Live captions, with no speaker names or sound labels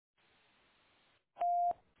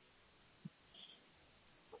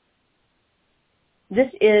This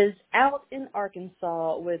is Out in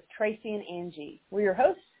Arkansas with Tracy and Angie. We're your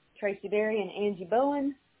hosts, Tracy Berry and Angie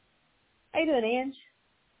Bowen. How you doing, Ange?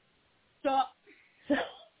 Stop.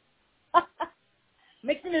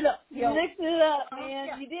 Mixing it up. You mixing it up, man.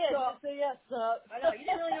 Yeah. You did. Stop. So, yeah, stop. I know. You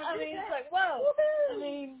didn't really know I what to mean, do. it's like, whoa. Woo-hoo. I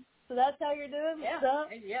mean, so that's how you're doing? Yeah. Stop?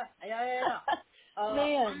 Yeah.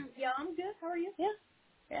 Man. I'm good. How are you? Yeah.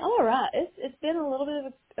 Yeah. All right. It's been a little bit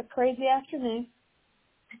of a crazy afternoon.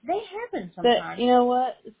 They happen But sometimes. you know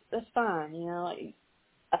what? That's fine. You know, like,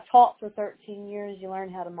 I've taught for 13 years. You learn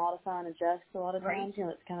how to modify and adjust a lot of Right. times. You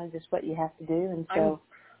know, it's kind of just what you have to do. And so, I'm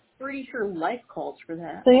pretty sure life calls for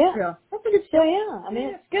that. so yeah. Yeah. That's a good So stuff. yeah. I mean,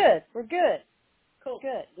 it's good. We're good. Cool.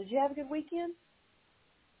 Good. Did you have a good weekend?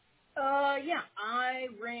 Yeah. I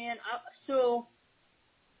ran. So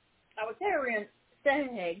I would say I ran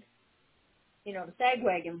SAG. You know, the SAG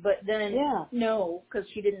wagon, but then no, because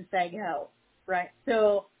she didn't SAG out. Right.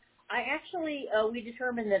 So I actually we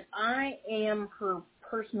determined that I am her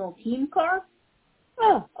personal team car.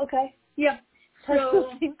 Oh, okay. Yeah.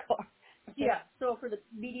 Personal So team car. yeah. So for the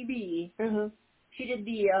BDB, Mm-hmm. she did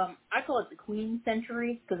the I call it the Queen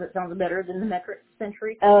Century because it sounds better than the metric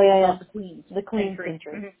century. Oh yeah, I call yeah. it the Queen. The Queen Century.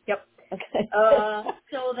 Century. Mm-hmm. Yep. Okay.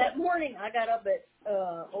 So that morning I got up at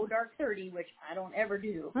dark 30, which I don't ever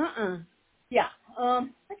do. Yeah.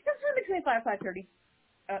 Like sometime between 5:30.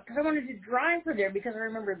 Because I wanted to drive her there because I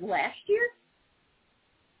remembered last year.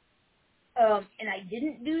 And I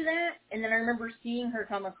didn't do that. And then I remember seeing her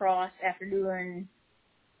come across after doing,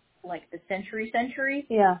 like, the Century.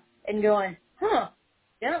 Yeah. And going, I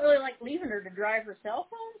don't really like leaving her to drive herself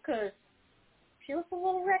home because she looks a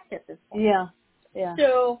little wrecked at this point. Yeah. Yeah.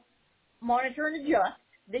 So, monitor and adjust.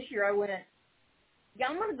 This year I went,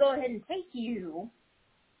 I'm going to go ahead and take you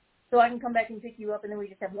so I can come back and pick you up and then we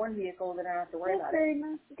just have one vehicle that I don't have to worry about. Very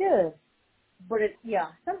nice. Good. But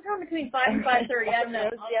sometime between 5 and 5:30, I don't know.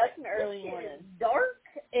 Yeah, it's an early morning. It's dark,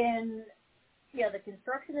 and the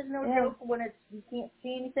construction is no joke when you can't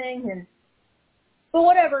see anything, but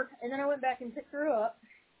whatever. And then I went back and picked her up.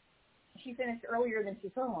 She finished earlier than she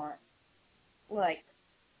thought. Like,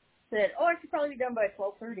 said, I should probably be done by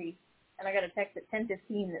 12:30. And I got a text at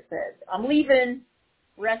 10:15 that says, I'm leaving,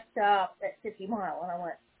 rest stop at 50 Mile. And I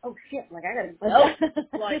went, oh shit, like I gotta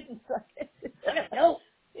go. Like, I gotta go.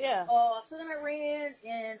 Yeah. So then I ran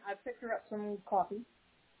and I picked her up some coffee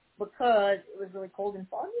because it was really cold and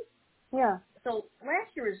foggy. Yeah. So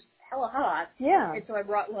last year was hella hot. Yeah. And so I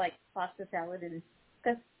brought like pasta salad and,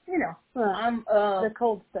 because, I'm the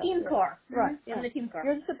cold stuff. team car. Right. Mm-hmm. I'm the team car.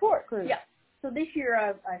 You're the support crew. Yeah. So this year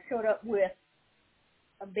I showed up with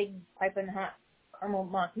a big piping hot caramel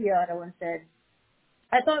macchiato and said,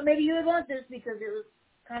 I thought maybe you would want this because it was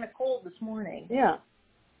kind of cold this morning. Yeah.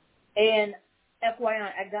 And FYI,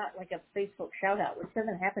 I got like a Facebook shout out, which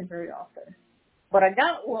doesn't happen very often. But I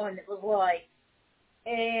got one that was like,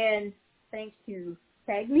 and thanks to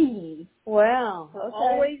Tag Me. Wow. For okay.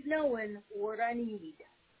 always knowing what I need.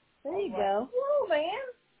 There you go. Whoa, man.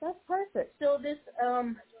 That's perfect. So this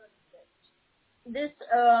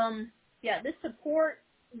support,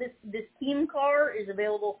 this team car is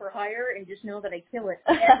available for hire, and just know that I kill it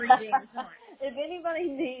every damn time. If anybody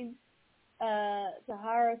needs to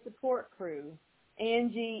hire a support crew,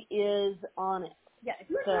 Angie is on it. Yeah, if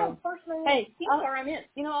you have a personal team car, I'm in.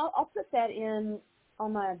 You know, I'll put that in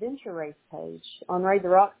on my adventure race page, on Raid the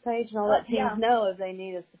Rocks page, and I'll let teams know if they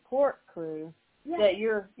need a support crew that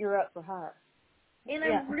you're up for hire. And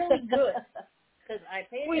I'm really good because I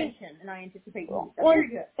pay attention and I anticipate needs. I'm very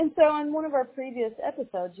good. And so on one of our previous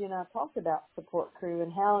episodes, you and I talked about support crew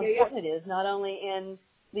and how important it is, not only in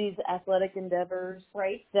these athletic endeavors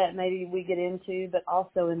that maybe we get into, but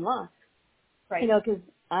also in life. Right. You know, because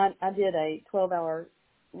I did a 12-hour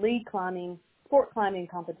sport climbing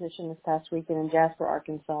competition this past weekend in Jasper,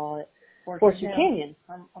 Arkansas at Horseshoe Canyon.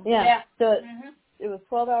 So it was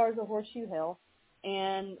 12 hours of Horseshoe Hill,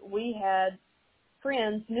 and we had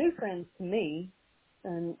friends, new friends to me,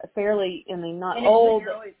 and not and old,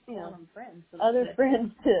 but, friends, so other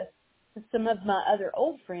friends to some of my other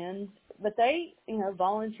old friends, but they,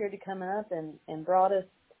 volunteered to come up and brought us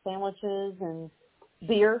sandwiches and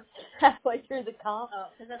beer halfway through the comp.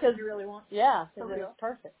 Because that's what you really want. Yeah, because it was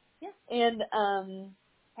perfect. Yeah. And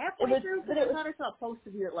halfway through, because I thought I saw a post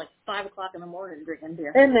of you at like 5 o'clock in the morning drinking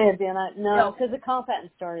beer. It may have been. No, because the comp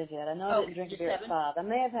hadn't started yet. I know I didn't drink beer 7? at 5. I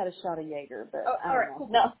may have had a shot of Jaeger, but I don't know. Cool.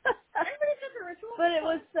 No. Everybody's got the ritual. But it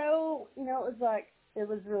was so, it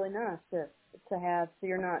was really nice to have, so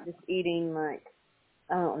you're not just eating like,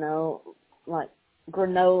 I don't know, like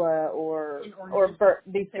granola or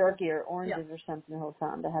beef jerky or oranges or something the whole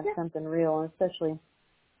time, to have something real, and especially,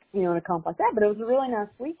 in a comp like that. But it was a really nice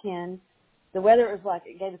weekend, the weather was like,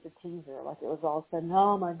 it gave us a teaser. Like it was all of a sudden,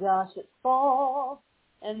 oh my gosh, it's fall.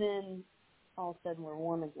 And then all of a sudden we're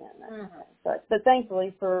warm again. But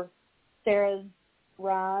thankfully for Sarah's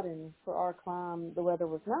ride and for our climb, the weather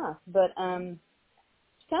was nice. But,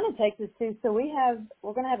 kind of takes us to, so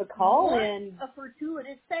we're going to have a call in. A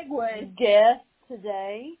fortuitous segue. Guest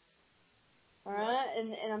today. All right.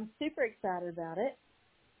 And I'm super excited about it.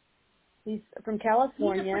 He's from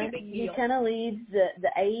California. He's a pretty big deal. He kind of leads the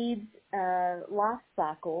AIDS life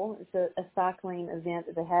cycle. It's a cycling event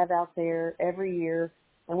that they have out there every year.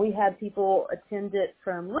 And we had people attend it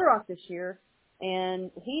from Little Rock this year.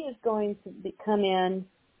 And he is going to come in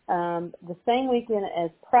the same weekend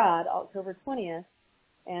as Pride, October 20th,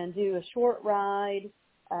 and do a short ride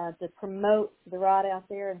to promote the ride out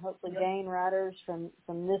there and hopefully gain riders from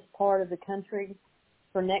this part of the country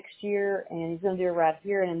for next year. And he's going to do a ride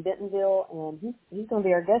here in Bentonville, and he's going to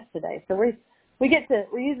be our guest today. So we're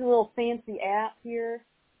using a little fancy app here,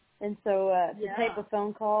 and so to tape a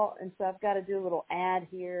phone call, and so I've got to do a little ad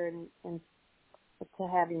here and to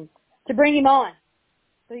have him, to bring him on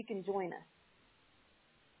so he can join us.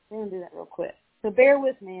 We're going to do that real quick. So bear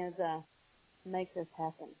with me as make this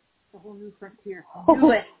happen. It's a whole new frontier.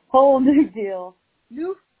 Whole new deal.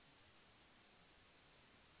 New.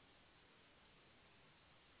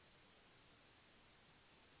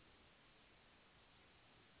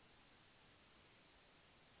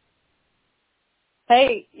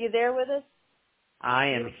 Hey, you there with us? I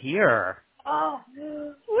am here. Oh,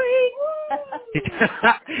 sweet.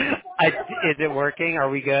 Is it working? Are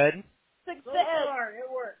we good? Success.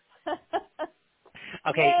 It works.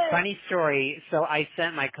 Okay, Yay. funny story. So I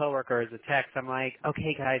sent my coworkers a text. I'm like,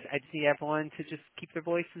 okay, guys, I just need everyone to just keep their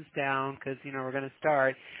voices down because, we're going to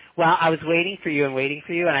start. Well, I was waiting for you,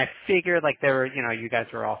 and I figured like you guys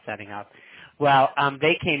were all setting up. Well,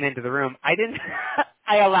 they came into the room.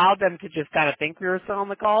 I allowed them to just kind of think we were still on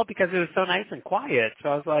the call because it was so nice and quiet. So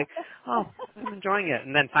I was like, oh, I'm enjoying it.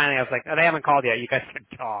 And then finally I was like, oh, they haven't called yet. You guys can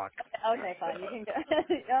talk. Okay, fine. You can go.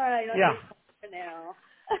 All right. Yeah. For now.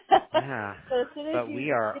 Yeah. So as soon as but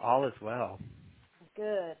we are all as well.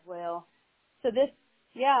 Good. Well, so this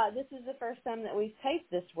is the first time that we've taped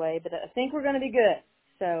this way, but I think we're going to be good.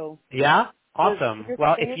 So. Yeah. Awesome.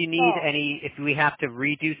 Well, if you need if we have to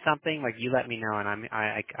redo something, like you let me know, and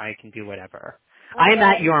I can do whatever. Okay. I'm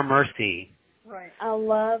at your mercy. Right. I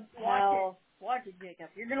love how. Watch it, Jacob.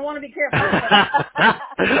 You're going to want to be careful.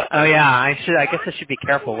 Oh yeah, I guess I should be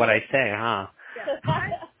careful what I say, huh? Yeah.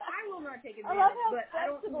 I will not take advantage, but I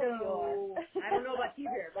don't know about you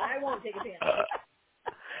here, but I won't take advantage.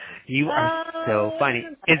 You are so funny.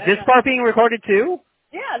 Is this part being recorded too?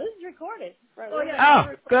 Yeah, this is recorded. Right.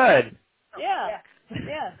 Oh, good. Yeah.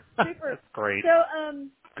 Super. That's great.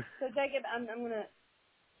 So Jacob, I'm gonna,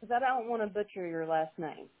 because I don't want to butcher your last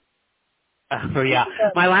name. Oh yeah,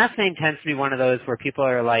 my last name tends to be one of those where people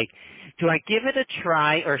are like, "Do I give it a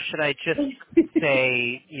try or should I just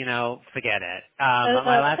say, forget it?"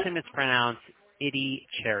 My last name is pronounced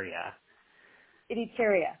Idicheria.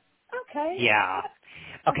 Idicheria. Okay. Yeah.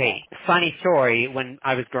 Okay. Funny story. When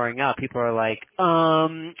I was growing up, people are like,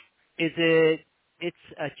 It's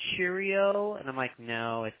a Cheerio, and I'm like,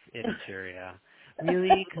 no, it's Idicheria.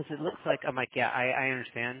 Really? Because it looks like, I'm like, yeah, I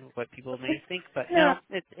understand what people may think, but no,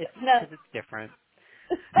 it's because it's different.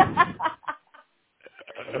 People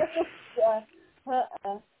have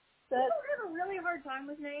a really hard time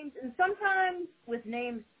with names, and sometimes with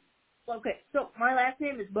names. Okay, so my last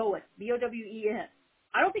name is Bowen, Bowen.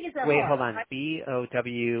 I don't think it's that hard. Wait, hold on.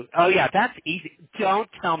 B-O-W. Oh, yeah, that's easy. Don't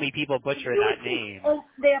tell me people butcher that name. Oh,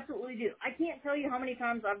 they absolutely do. I can't tell you how many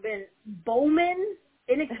times I've been Bowman,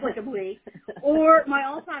 inexplicably, or my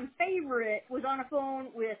all-time favorite was on a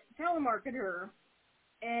phone with a telemarketer,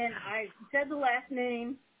 and I said the last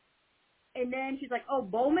name, and then she's like, oh,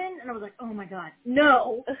 Bowman? And I was like, oh, my God.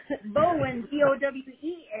 No, Bowen,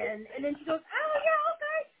 B-O-W-E-N. And then she goes, oh, yeah,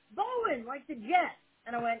 okay, Bowen, like the jet.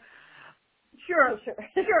 And I went, Sure.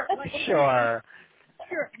 Like, sure.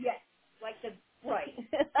 Sure, yes. Like the, right.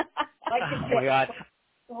 Like the oh, my God.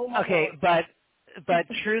 Okay, but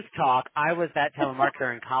truth talk, I was that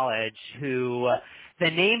telemarketer in college who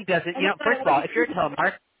the name doesn't, first of all, if you're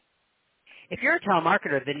a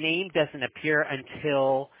telemarketer, the name doesn't appear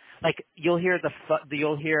until, like, you'll hear,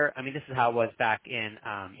 I mean, this is how it was back in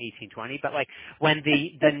 1820, but like when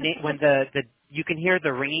you can hear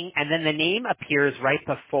the ringing, and then the name appears right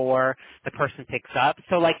before the person picks up.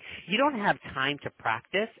 So like you don't have time to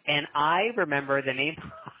practice. And I remember the name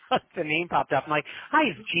popped up. I'm like, hi,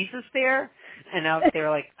 is Jesus there? And they were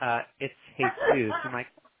like, it's Jesus. I'm like,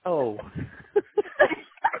 oh.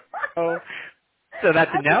 Oh. So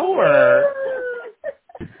that's a no, or?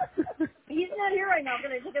 He's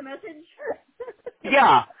a message?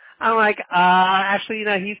 Yeah. I'm like, actually,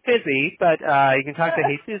 he's busy, but you can talk to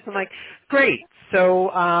Jesus. I'm like, great. So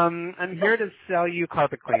I'm here to sell you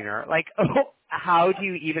carpet cleaner. Like, how do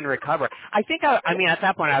you even recover? I think, at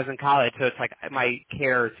that point I was in college, so it's like my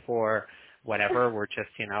cares for whatever were just,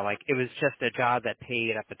 like, it was just a job that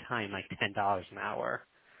paid at the time like $10 an hour.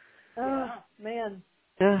 Oh, man.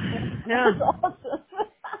 Yeah. That's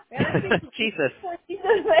awesome. Jesus.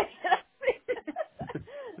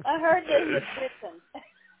 I heard this was Britain.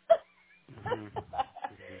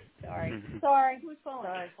 Sorry. Who's calling?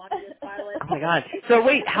 Sorry. Oh my God. So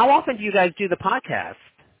wait, how often do you guys do the podcast?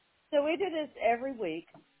 So we do this every week.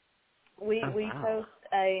 We post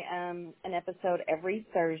an episode every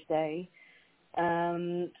Thursday.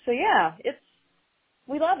 So yeah,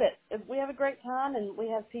 we love it. We have a great time, and we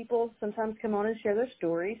have people sometimes come on and share their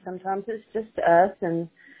stories. Sometimes it's just us, and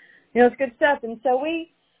it's good stuff. And so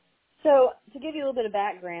to give you a little bit of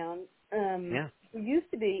background, we used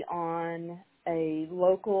to be on a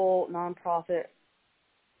local nonprofit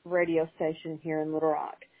radio station here in Little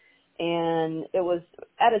Rock. And it was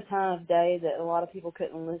at a time of day that a lot of people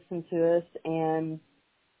couldn't listen to us, and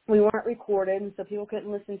we weren't recorded, and so people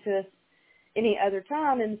couldn't listen to us any other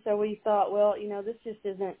time. And so we thought, well, this just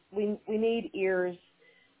isn't, we need ears,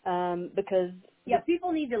 because... Yeah,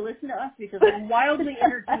 people need to listen to us because we're wildly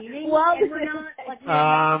entertaining, and we're not, like,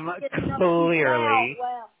 clearly.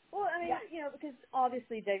 Wow. Well, because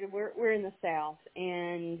obviously, David, we're in the South,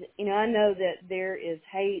 and I know that there is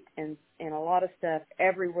hate and a lot of stuff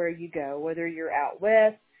everywhere you go, whether you're out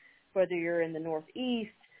west, whether you're in the Northeast,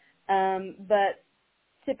 but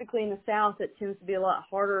typically in the South, it tends to be a lot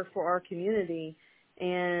harder for our community,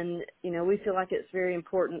 and we feel like it's very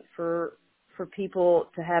important for people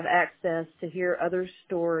to have access to hear other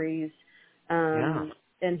stories,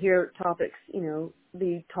 and hear topics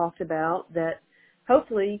be talked about that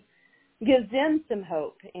hopefully gives them some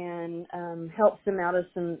hope and helps them out of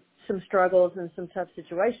some struggles and some tough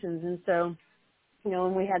situations. And so,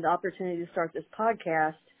 when we had the opportunity to start this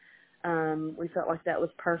podcast, we felt like that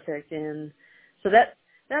was perfect. And so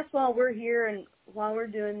that's why we're here and why we're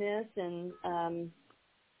doing this. And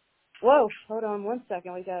whoa, hold on one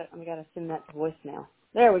second. We got to send that to voicemail.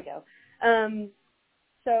 There we go.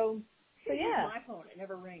 So yeah. My phone, it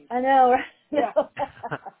never rings. I know. Right? Yeah.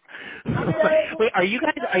 Wait, are you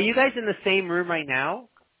guys in the same room right now?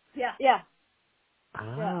 Yeah. Yeah.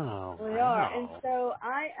 Oh, we are. And so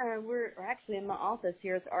we're actually in my office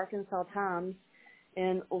here at the Arkansas Times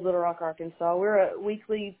in Little Rock, Arkansas. We're a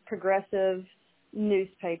weekly progressive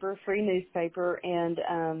newspaper, free newspaper,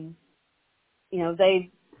 and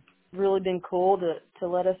they've really been cool to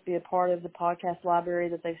let us be a part of the podcast library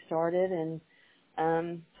that they've started.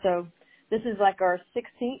 And so this is like our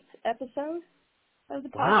 16th episode of the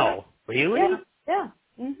podcast. Wow, really? Yeah.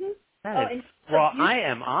 Mhm. I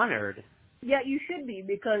am honored. Yeah, you should be,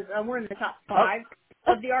 because we're in the top 5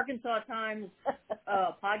 of the Arkansas Times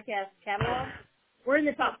podcast catalog. We're in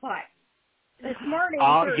the top 5. This morning.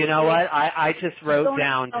 Oh, you know what? I just wrote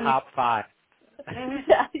down top 5. Don't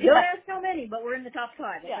ask how many, but we're in the top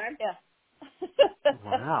 5. Okay? Yeah.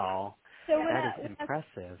 Wow. So that is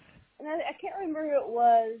impressive. And I can't remember who it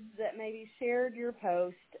was that maybe shared your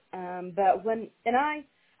post, but I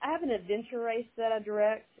have an adventure race that I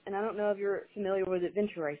direct, and I don't know if you're familiar with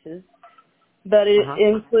adventure races, but it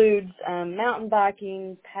includes mountain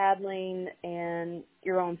biking, paddling, and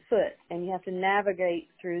you're on foot, and you have to navigate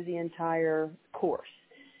through the entire course.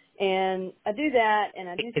 And I do that, and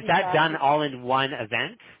I do. Is that done all in one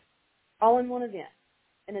event? All in one event,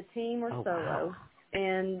 in a team or solo. Wow.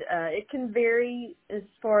 And it can vary as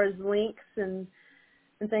far as lengths and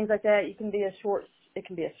things like that. It can be a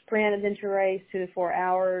sprint adventure race, 2 to 4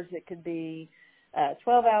 hours. It could be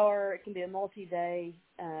 12-hour. It can be a multi-day.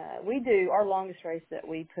 Our longest race that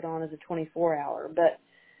we put on is a 24-hour.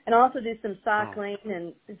 And I also do some cycling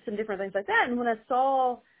and some different things like that. And when I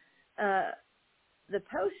saw the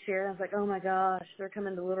post share, I was like, oh my gosh, they're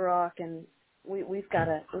coming to Little Rock, and we've got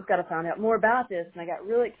to find out more about this. And I got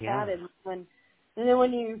really excited and then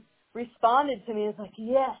when you responded to me, it's like,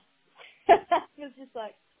 yes. It was just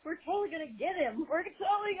like, we're totally going to get him. We're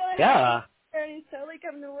totally going to get him. And he's totally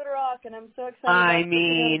coming to Little Rock, and I'm so excited. I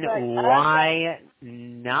mean, why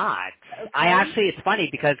not? Okay. It's funny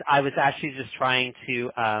because I was actually just trying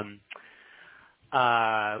to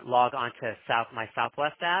log onto my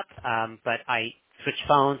Southwest app, but I switched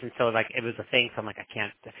phones, and so it was a thing. So I'm like, I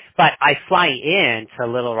can't. But I fly in to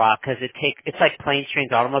Little Rock because it's like planes,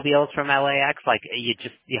 trains, automobiles from LAX. Like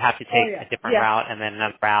you have to take a different route and then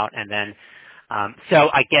another route, and then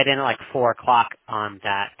so I get in at 4:00 on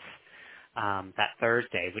that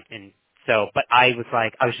Thursday, and So, but I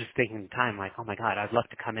was just thinking at the time, like, oh my God, I'd love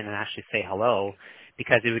to come in and actually say hello,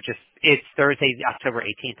 because it's Thursday, October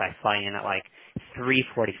 18th. I fly in at like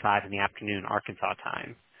 3:45 in the afternoon, Arkansas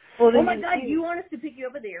time. Well, oh my God, do you want us to pick you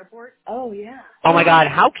up at the airport? Oh yeah. Oh my God,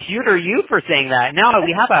 how cute are you for saying that? No,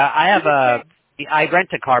 I rent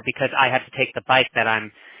a car because I have to take the bike that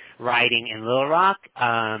I'm riding in Little Rock.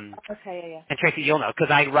 Okay, yeah. And Tracy, you'll know,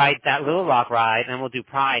 because I ride that Little Rock ride, and then we'll do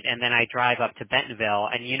Pride, and then I drive up to Bentonville,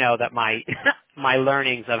 and you know that my my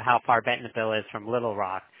learnings of how far Bentonville is from Little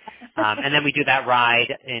Rock. And then we do that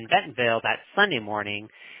ride in Bentonville that Sunday morning.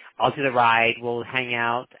 I'll do the ride. We'll hang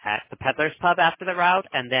out at the Peddler's Pub after the route,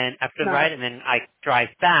 and then after the ride, and then I drive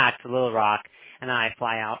back to Little Rock, and then I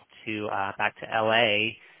fly out to back to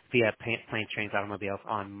L.A. via planes, trains, automobiles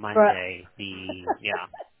on Monday, the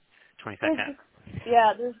 22nd.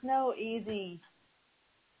 Yeah, there's no easy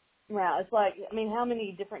route. It's like, I mean, how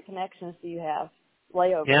many different connections do you have?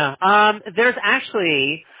 Layovers. Yeah. There's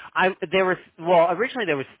actually, originally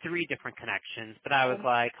there was 3 different connections, but I was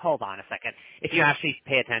like, hold on a second. If you actually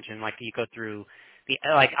pay attention, like you go through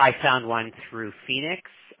I found one through Phoenix.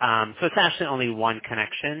 So it's actually only one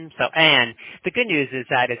connection. So, and the good news is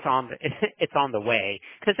that it's on the way.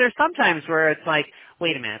 Because there's sometimes where it's like,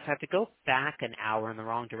 wait a minute, so I have to go back an hour in the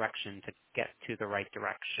wrong direction to get to the right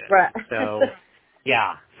direction. Right. So,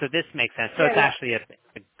 yeah. So this makes sense. So it's actually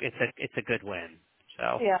it's a good win.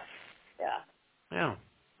 So. Yeah. Yeah.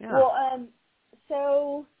 Well,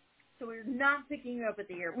 so we're not picking you up at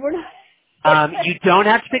the airport. we're not. You don't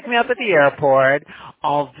have to pick me up at the airport,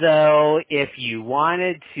 although if you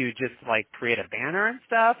wanted to just like create a banner and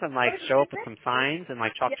stuff and like show up with some signs and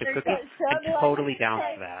like chocolate chip cookies, I'm totally down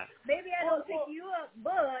for that. Maybe I don't pick you up,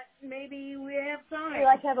 but maybe we have signs. We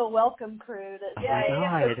like have a welcome crew. Oh my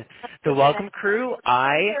God. The welcome crew,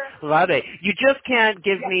 I love it. You just can't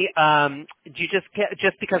give me,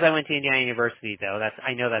 just because I went to Indiana University though,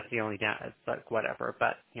 I know that's the only down, it's like whatever,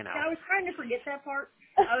 but you know. I was trying to forget that part.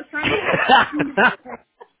 I was trying to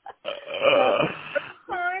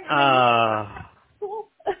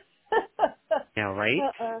yeah, right?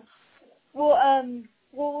 Well,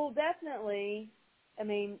 we'll definitely, I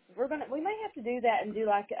mean, we may have to do that and do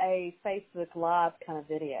like a Facebook Live kind of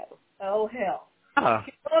video. Oh, hell. How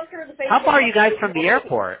far are you guys from the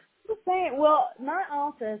airport? I'm saying, well, my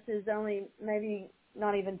office is only maybe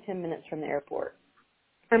not even 10 minutes from the airport.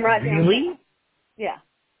 I'm right down. Really? Yeah.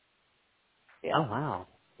 Oh, wow.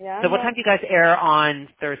 Yeah. So what time do you guys air on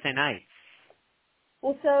Thursday nights?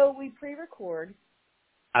 Well, so we pre-record.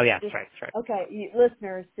 Oh, yeah, that's right. Okay,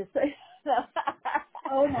 listeners, just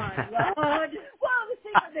oh, my God. Well,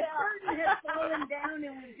 the curtain has fallen down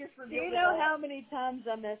and we just forget. Do you know how many times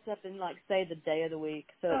I mess up and, like, say the day of the week?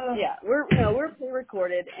 So, yeah, we're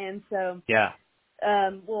pre-recorded, and so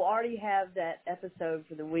we'll already have that episode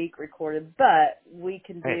for the week recorded, but we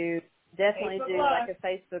can definitely do like a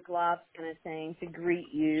Facebook Live kind of thing to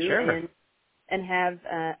greet you and have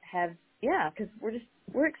because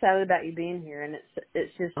we're excited about you being here, and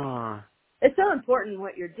it's just it's so important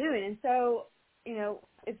what you're doing. And so, you know,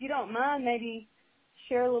 if you don't mind, maybe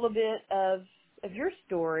share a little bit of your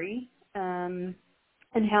story and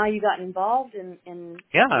how you got involved in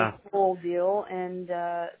this whole deal, and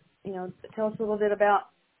you know, tell us a little bit about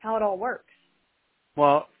how it all works.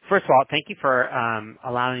 Well, first of all, thank you for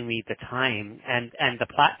allowing me the time and the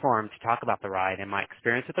platform to talk about the ride and my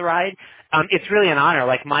experience with the ride. It's really an honor.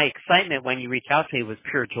 Like, my excitement when you reached out to me was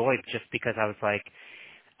pure joy, just because I was like,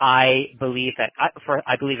 I believe that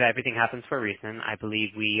everything happens for a reason. I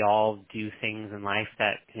believe we all do things in life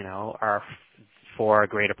that, you know, are for a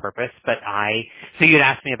greater purpose. So you'd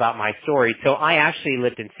asked me about my story. So I actually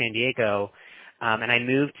lived in San Diego, and I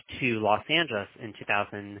moved to Los Angeles in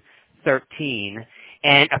 2013.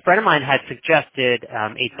 And a friend of mine had suggested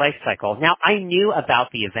AIDS Life Cycle. Now, I knew about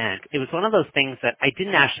the event. It was one of those things that I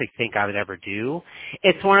didn't actually think I would ever do.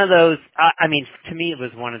 It's one of those, I mean, to me it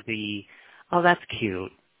was one of the, oh, that's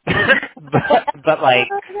cute. but like,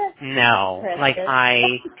 no. Like,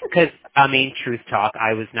 truth talk,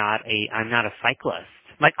 I'm not a cyclist.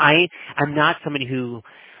 Like, I'm not somebody who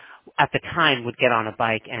at the time would get on a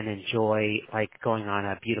bike and enjoy like going on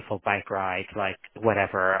a beautiful bike ride, like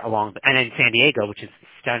whatever and in San Diego, which is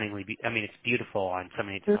stunningly, it's beautiful on so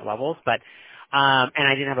many different levels, but, and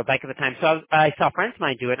I didn't have a bike at the time. So I saw friends of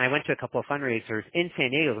mine do it, and I went to a couple of fundraisers in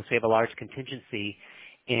San Diego, because we have a large contingency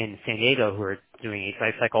in San Diego who are doing AIDS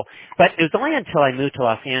Life Cycle. But it was only until I moved to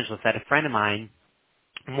Los Angeles that a friend of mine,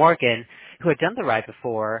 Morgan, who had done the ride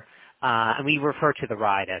before, and we refer to the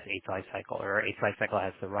ride as AIDS Life Cycle, or AIDS Life Cycle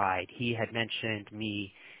as the ride. He had mentioned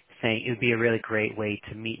me saying it would be a really great way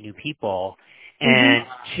to meet new people and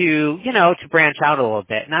to, to branch out a little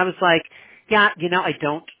bit. And I was like, yeah,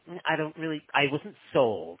 I wasn't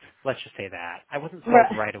sold. Let's just say that. I wasn't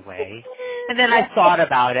sold right away. And then I thought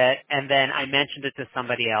about it, and then I mentioned it to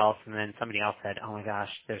somebody else, and then somebody else said, oh my gosh,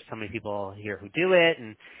 there's so many people here who do it.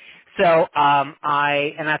 And so,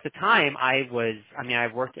 and at the time I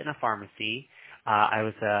worked in a pharmacy. I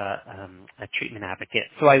was a treatment advocate.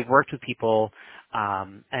 So I worked with people,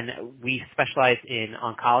 and we specialize in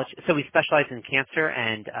oncology. So we specialize in cancer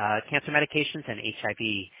and, cancer medications and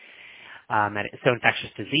HIV. So infectious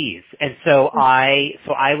disease. And so I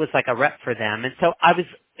was like a rep for them. And so I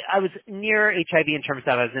was near HIV in terms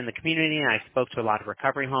of I was in the community and I spoke to a lot of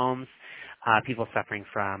recovery homes, people suffering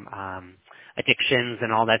from, addictions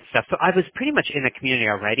and all that stuff. So I was pretty much in the community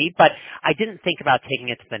already, but I didn't think about taking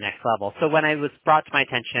it to the next level. So when I was brought to my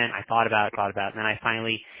attention, I thought about it, and then I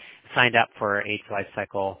finally signed up for AIDS Life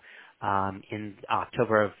Cycle, in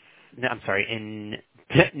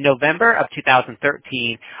November of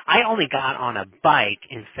 2013. I only got on a bike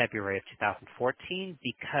in February of 2014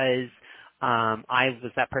 because I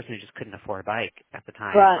was that person who just couldn't afford a bike at the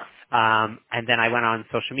time. Right. And then I went on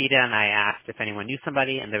social media and I asked if anyone knew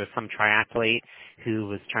somebody, and there was some triathlete who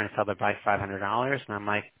was trying to sell their bike $500, and I'm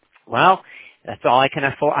like, well, that's all I can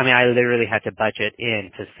afford. I mean, I literally had to budget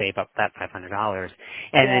in to save up that $500.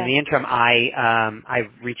 And in the interim, I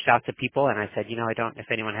reached out to people and I said,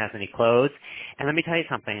 if anyone has any clothes. And let me tell you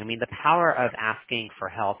something. I mean, the power of asking for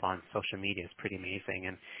help on social media is pretty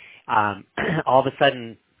amazing. And all of a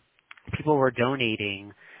sudden, people were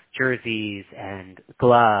donating jerseys and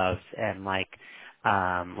gloves and like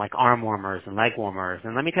arm warmers and leg warmers.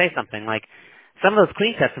 And let me tell you something, like, some of those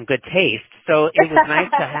cleats have some good taste, so it was nice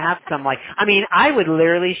to have some, I would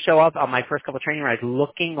literally show up on my first couple of training rides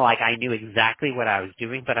looking like I knew exactly what I was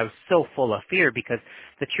doing, but I was so full of fear because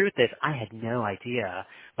the truth is I had no idea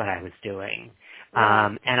what I was doing.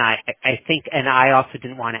 And I think, and I also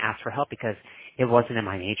didn't want to ask for help because it wasn't in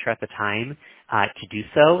my nature at the time to do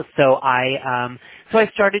so. So I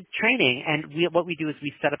started training, and what we do is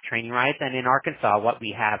we set up training rides. And in Arkansas, what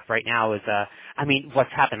we have right now is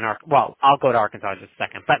what's happened I'll go to Arkansas in just a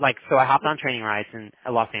second. But so I hopped on training rides in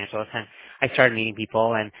Los Angeles, and I started meeting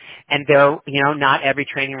people, and there, not every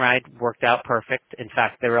training ride worked out perfect. In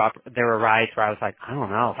fact, there were rides where I was like, I don't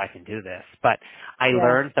know if I can do this, but I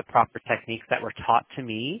learned the proper techniques that were taught to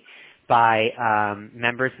me by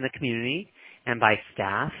members in the community and by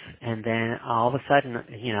staff, and then all of a sudden,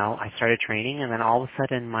 I started training, and then all of a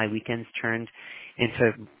sudden my weekends turned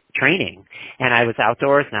into training, and I was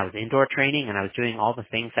outdoors and I was indoor training, and I was doing all the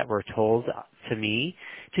things that were told to me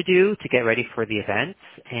to do to get ready for the events,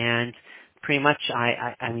 and pretty much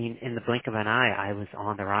I mean, in the blink of an eye, I was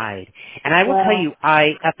on the ride. And I will tell you,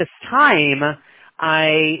 at this time,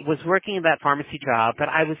 I was working in that pharmacy job, but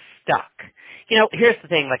I was stuck. Here's the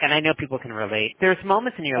thing, and I know people can relate. There's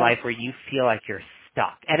moments in your life where you feel like you're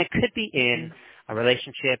stuck. And it could be in a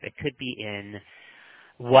relationship. It could be in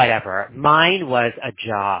whatever. Mine was a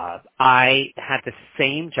job. I had the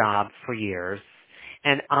same job for years,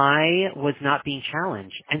 and I was not being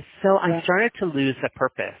challenged. And so I started to lose the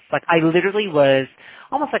purpose. I literally was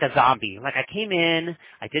almost like a zombie. I came in,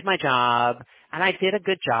 I did my job, and I did a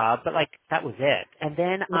good job, but that was it. And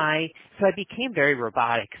then I became very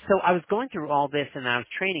robotic. So I was going through all this and I was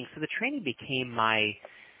training. So the training became my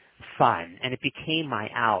fun and it became my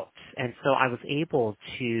out. And so I was able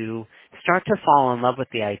to start to fall in love with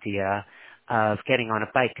the idea of getting on a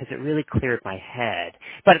bike because it really cleared my head.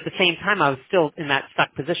 But at the same time, I was still in that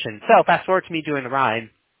stuck position. So fast forward to me doing the ride.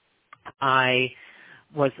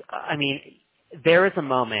 There is a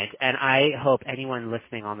moment, and I hope anyone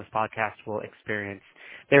listening on this podcast will experience,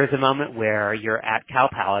 there is a moment where you're at Cow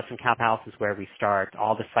Palace, and Cow Palace is where we start,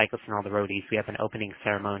 all the cyclists and all the roadies. We have an opening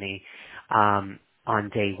ceremony on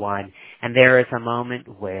day one, and there is a moment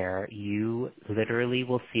where you literally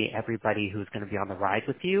will see everybody who's going to be on the ride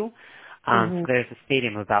with you. So there's a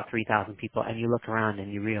stadium of about 3,000 people, and you look around and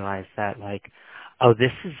you realize that, oh,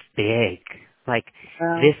 this is big.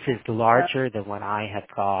 This is larger than what I had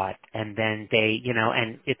thought. And then they,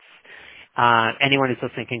 and it's, anyone who's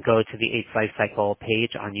listening can go to the AIDS Life Cycle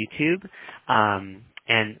page on YouTube,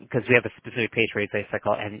 and because we have a specific page for AIDS Life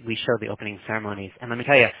Cycle, and we show the opening ceremonies. And let me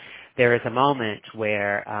tell you, there is a moment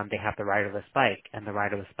where they have the riderless bike, and the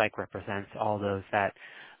riderless bike represents all those that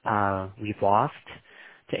we've lost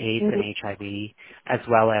to AIDS and HIV, as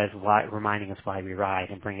well as reminding us why we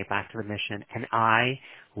ride and bring it back to the mission. And I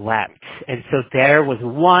wept. And so there was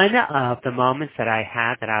one of the moments that I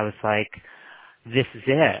had that I was like, this is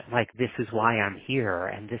it. This is why I'm here.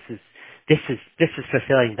 And this is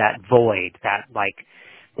fulfilling that void, that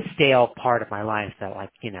stale part of my life that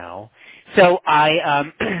like, you know. So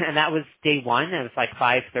I and that was day one. It was like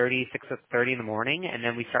 5:30, 6:30 in the morning, and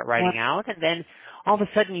then we start riding out, and then all of a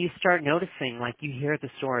sudden you start noticing, like you hear the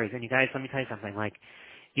stories, and you guys, let me tell you something, like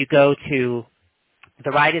you go to,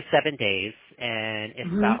 the ride is 7 days, and it's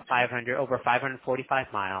about over 545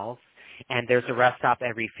 miles, and there's a rest stop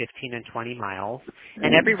every 15 and 20 miles,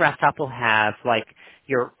 and every rest stop will have like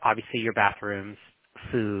obviously your bathrooms,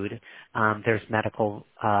 food, there's medical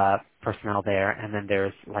personnel there, and then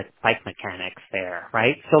there's like bike mechanics there,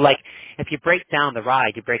 right? So like if you break down the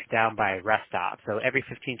ride, you break it down by rest stop. So every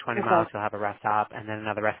 15, 20 miles you'll have a rest stop, and then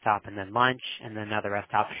another rest stop, and then lunch, and then another rest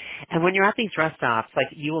stop. And when you're at these rest stops, like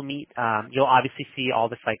you will meet, you'll obviously see all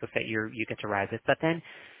the cyclists that you get to ride with, but then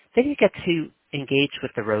you get to engage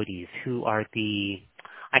with the roadies, who are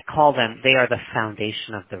I call them, they are the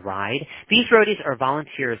foundation of the ride. These roadies are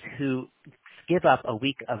volunteers who give up a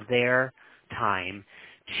week of their time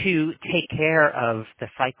to take care of the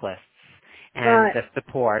cyclists and the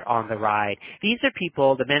support on the ride. These are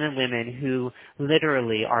people, the men and women, who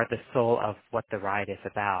literally are the soul of what the ride is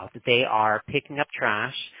about. They are picking up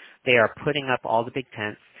trash. They are putting up all the big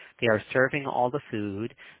tents. They are serving all the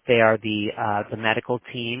food. They are the medical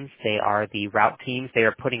teams. They are the route teams. They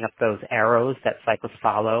are putting up those arrows that cyclists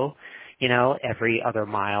follow, you know, every other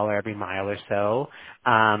mile or every mile or so.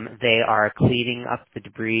 They are cleaning up the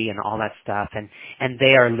debris and all that stuff, and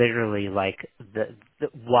they are literally like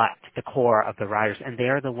the core of the riders, and they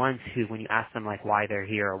are the ones who, when you ask them like why they're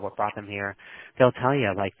here or what brought them here, they'll tell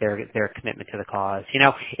you like their commitment to the cause. You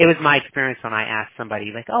know, it was my experience when I asked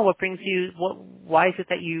somebody like, oh, why is it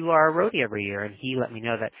that you are a roadie every year? And he let me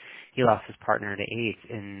know that he lost his partner to AIDS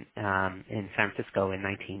in San Francisco in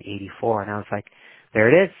 1984, and I was like, there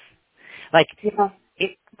it is. Like,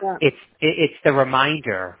 it's the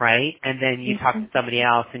reminder, right? And then you talk to somebody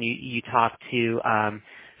else, and you talk to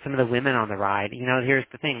some of the women on the ride. You know, here's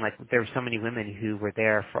the thing: like, there were so many women who were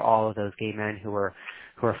there for all of those gay men who were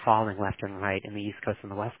falling left and right in the East Coast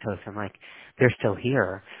and the West Coast, and like, they're still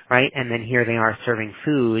here, right? And then here they are serving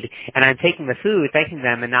food, and I'm taking the food, thanking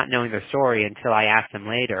them, and not knowing their story until I ask them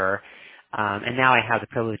later. And now I have the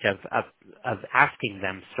privilege of asking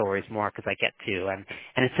them stories more because I get to, and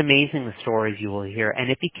it's amazing the stories you will hear. And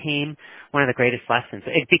it became one of the greatest lessons.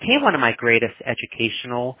 It became one of my greatest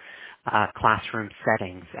educational classroom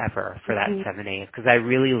settings ever for that 7 days, because I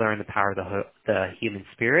really learned the power of the human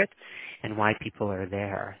spirit and why people are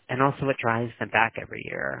there, and also what drives them back every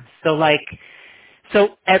year.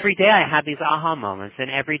 So every day I had these aha moments, and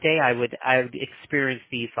every day I would experience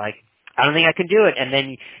these like, I don't think I can do it. And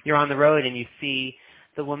then you're on the road and you see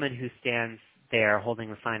the woman who stands there holding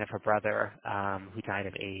the sign of her brother who died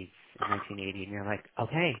of AIDS in 1980, and you're like,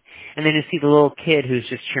 okay. And then you see the little kid who's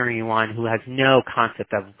just cheering you on, who has no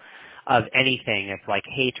concept of anything, of like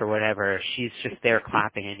hate or whatever. She's just there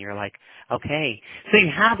clapping, and you're like, okay. So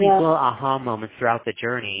you have these little aha moments throughout the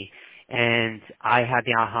journey, and I had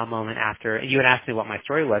the aha moment after, you had asked me what my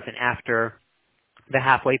story was, and after the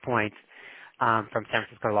halfway point, from San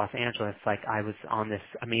Francisco to Los Angeles, like I was on this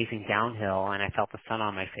amazing downhill, and I felt the sun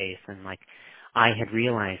on my face, and like I had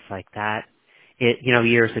realized like that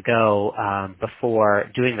years ago,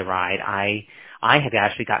 before doing the ride, I had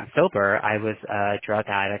actually gotten sober. I was a drug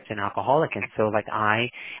addict and alcoholic, and so like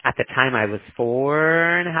at the time I was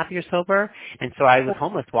 4.5 years sober, and so I was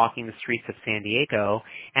homeless walking the streets of San Diego,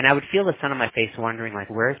 and I would feel the sun on my face wondering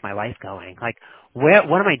like, where's my life going? Like, what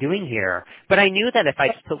am I doing here? But I knew that if I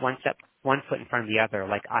just put one foot in front of the other,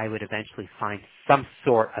 like I would eventually find some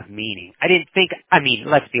sort of meaning.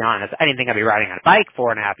 Let's be honest, I didn't think I'd be riding on a bike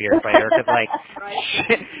 4.5 years later, because like,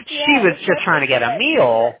 she was just trying to get a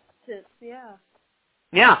meal.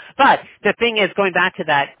 Yeah, but the thing is, going back to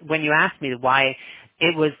that, when you asked me why,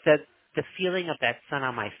 it was the feeling of that sun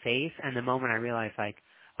on my face, and the moment I realized like,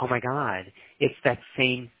 oh my God, it's that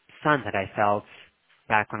same sun that I felt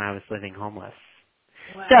back when I was living homeless.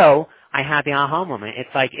 Wow. So I had the aha moment. It's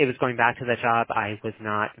like it was going back to the job I was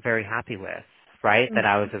not very happy with, right? That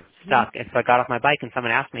I was stuck. And so I got off my bike, and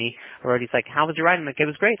someone asked me, or he's like, how was your ride? I'm like, it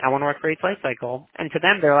was great. I want to work for AIDS Life Cycle. And to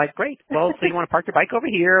them, they're like, great. Well, so you want to park your bike over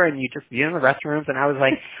here, and you just be in the restrooms. And I was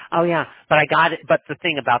like, oh yeah. But I got it. But the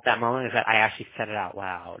thing about that moment is that I actually said it out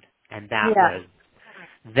loud. And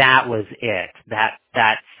that was it.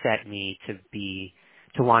 That set me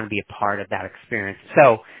to want to be a part of that experience.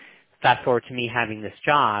 So fast forward to me having this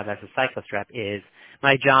job as a cyclist rep, is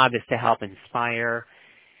my job is to help inspire,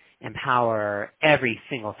 empower every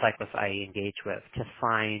single cyclist I engage with to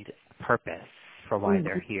find purpose for why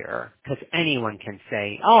they're here. Because anyone can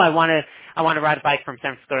say, oh, I want to ride a bike from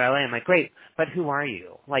San Francisco to LA. I'm like, great, but who are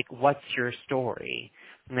you? Like, what's your story?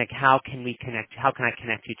 Like, how can we connect? How can I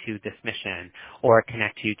connect you to this mission, or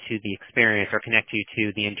connect you to the experience, or connect you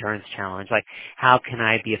to the endurance challenge? Like, how can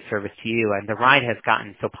I be of service to you? And the ride has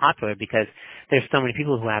gotten so popular because there's so many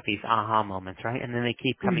people who have these aha moments, right? And then they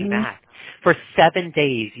keep coming back. For 7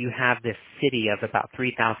 days, you have this city of about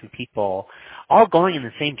 3,000 people, all going in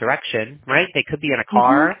the same direction, right? They could be in a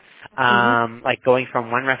car, like going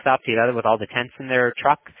from one rest stop to the other with all the tents in their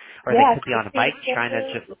truck, or they could be on a bike trying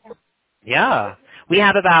to just. Yeah. We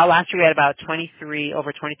have last year we had about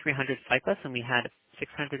over 2,300 cyclists, and we had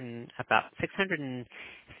about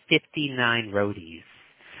 659 roadies,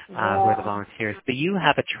 who are the volunteers. But you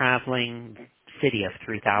have a traveling city of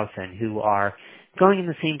 3,000 who are going in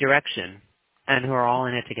the same direction and who are all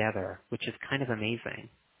in it together, which is kind of amazing.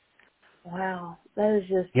 Wow. That is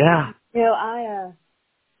just,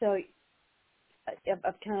 so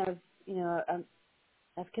I've kind of,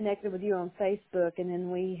 I've connected with you on Facebook, and then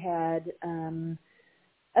we had,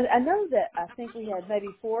 I know that I think we had maybe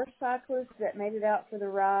 4 cyclists that made it out for the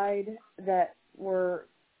ride that were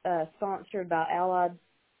sponsored by Allied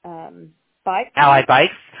Bikes. Allied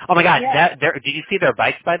Bikes? Oh my God! Yeah. Did you see their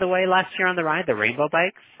bikes, by the way, last year on the ride? The rainbow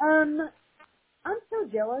bikes? I'm so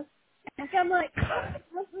jealous. I'm like,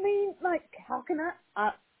 how can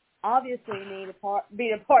I obviously need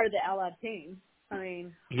be a part of the Allied team. I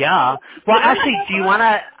mean. Yeah. Well, actually, do you want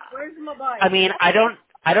to? Where's my bike? I mean, I don't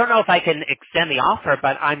know if I can extend the offer,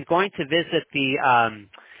 but I'm going to visit the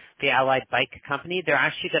Allied Bike Company. They're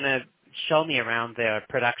actually going to show me around their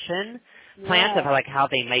production plant of like how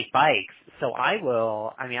they make bikes. So I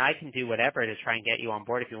can do whatever to try and get you on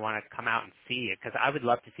board if you want to come out and see it, because I would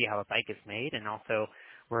love to see how a bike is made and also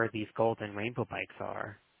where these golden rainbow bikes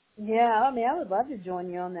are. Yeah, I mean, I would love to join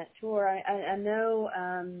you on that tour. I know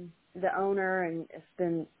the owner, and it's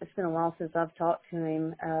been a while since I've talked to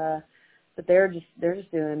him. But they're just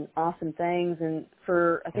doing awesome things, and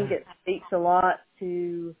I think it speaks a lot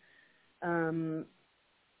to them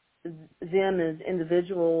as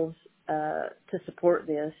individuals to support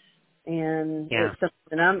this, and it's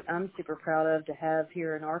something I'm super proud of to have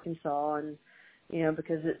here in Arkansas, and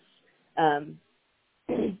because it's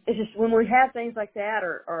it's just when we have things like that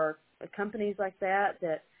or companies like that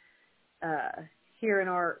here in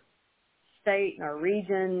our state and our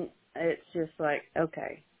region, it's just like,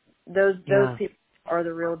 okay, those people are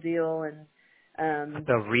the real deal, and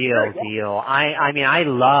the real deal. I mean,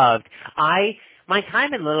 my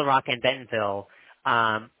time in Little Rock and Bentonville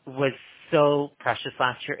was so precious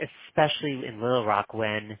last year, especially in Little Rock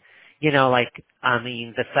when,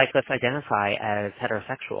 the cyclists identify as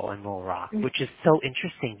heterosexual in Little Rock, which is so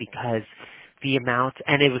interesting because the amount,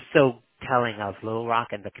 and it was so telling of Little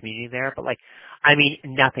Rock and the community there, but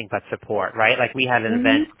nothing but support, right? Like we had an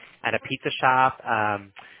event at a pizza shop,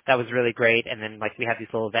 that was really great, and then we had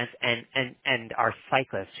these little events, and our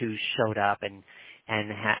cyclists who showed up and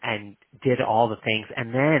did all the things.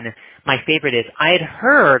 And then my favorite is I had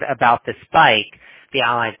heard about this bike, the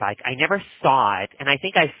Allied Bike. I never saw it, and I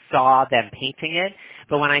think I saw them painting it,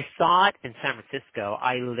 but when I saw it in San Francisco,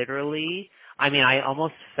 I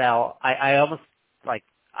almost fell, I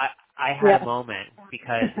had a moment,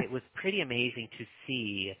 because it was pretty amazing to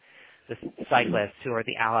see the cyclists who are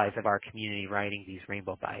the allies of our community riding these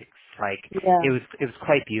rainbow bikes. It was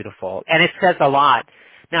quite beautiful. And it says a lot,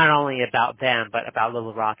 not only about them, but about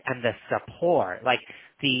Little Rock and the support.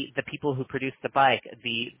 The people who produce the bike,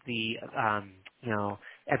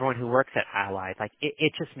 everyone who works at Allied.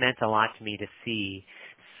 It just meant a lot to me to see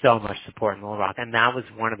so much support in Little Rock, and that was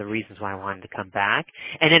one of the reasons why I wanted to come back.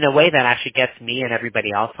 And in a way that actually gets me and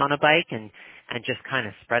everybody else on a bike and just kind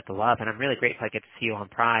of spread the love. And I'm really grateful I get to see you on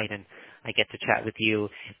Pride, and I get to chat with you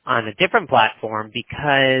on a different platform,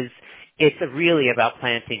 because it's really about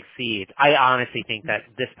planting seeds. I honestly think that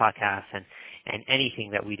this podcast and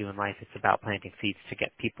anything that we do in life, it's about planting seeds to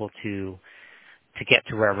get people to get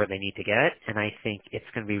to wherever they need to get. And I think it's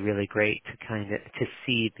going to be really great to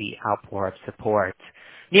see the outpour of support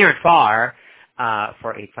near and far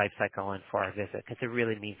for 8-5 Cycle and for our visit, because it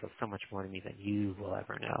really means so much more to me than you will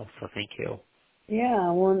ever know. So thank you.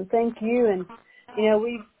 Yeah, well, thank you. And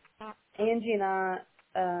Angie and I,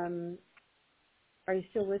 are you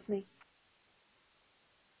still with me?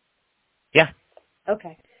 Yeah.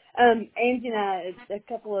 Okay. Angie and I, a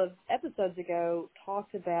couple of episodes ago,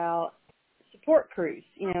 talked about support crews.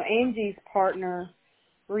 Angie's partner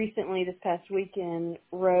recently, this past weekend,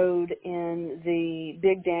 rode in the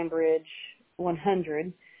Big Dam Bridge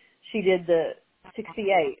 100. She did the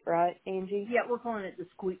 68, right, Angie? Yeah, we're calling it the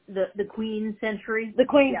Queen Century. The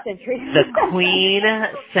Queen Century. The Queen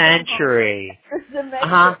Century.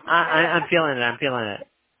 I'm feeling it.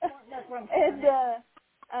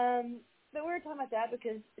 And we were talking about that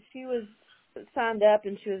because she was signed up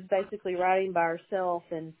and she was basically riding by herself,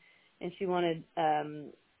 and she wanted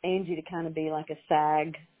Angie to kind of be like a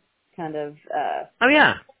SAG kind of. Oh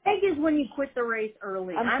yeah. SAG is when you quit the race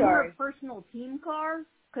early. I'm sorry. Her personal team car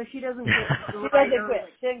because she doesn't quit. She doesn't quit.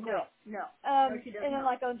 She didn't quit. No. She doesn't. And then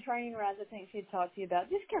like on training rides, I think she'd talk to you about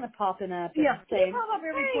just kind of popping up. Yeah. And saying, pop up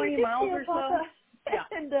every hey, 20 miles or so. Yeah.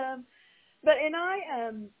 And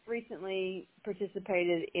I recently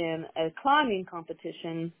participated in a climbing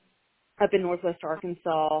competition up in Northwest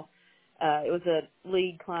Arkansas. It was a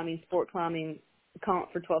league climbing, sport climbing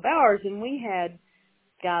comp for 12 hours, and we had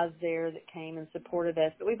guys there that came and supported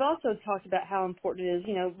us. But we've also talked about how important it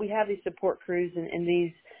is, we have these support crews and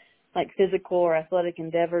these like physical or athletic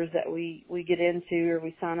endeavors that we get into or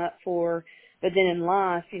we sign up for. But then in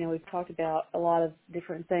life, we've talked about a lot of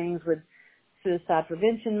different things with Suicide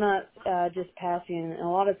Prevention Month just passing, and a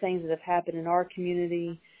lot of things that have happened in our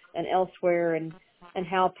community and elsewhere, and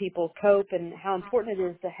how people cope and how important it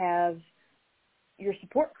is to have your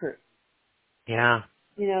support crew. Yeah.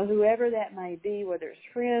 Whoever that may be, whether it's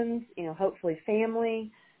friends, hopefully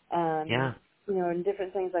family, yeah. And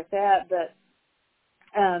different things like that. But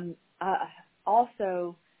I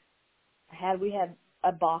also we had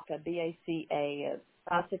a BACA, B-A-C-A, a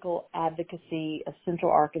Bicycle Advocacy of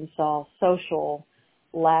Central Arkansas social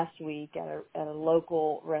last week at a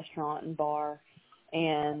local restaurant and bar,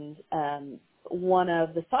 and one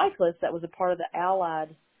of the cyclists that was a part of the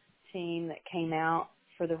Allied team that came out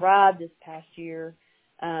for the ride this past year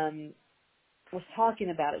was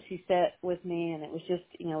talking about it. She sat with me, and it was just,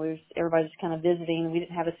 everybody just kind of visiting. We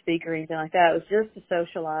didn't have a speaker or anything like that. It was just to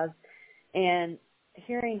socialize. And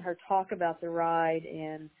hearing her talk about the ride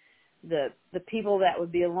and the people that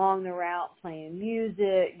would be along the route playing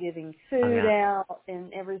music, giving food out,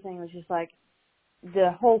 and everything was just like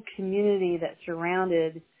the whole community that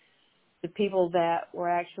surrounded the people that were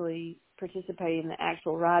actually participating in the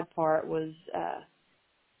actual ride part was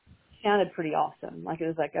sounded pretty awesome. Like it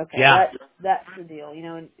was like, okay, that's the deal,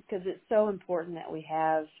 and because it's so important that we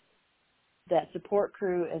have that support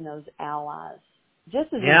crew and those allies,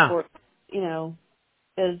 just as important,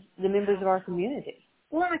 as the members of our community.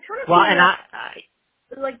 Well, I try to go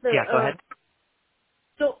ahead.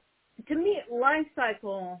 So to me, life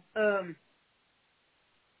cycle,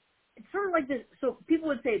 it's sort of like this. So people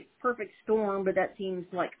would say perfect storm, but that seems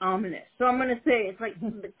like ominous. So I'm going to say it's like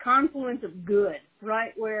the confluence of good,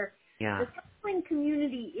 right? Where the cycling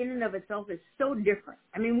community in and of itself is so different.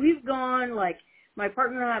 I mean, we've gone, like, my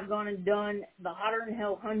partner and I have gone and done the Hotter Than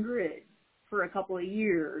Hell 100 for a couple of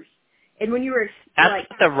years. And when you were That's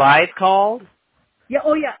what the ride's called? Yeah,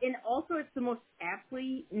 oh yeah, and also it's the most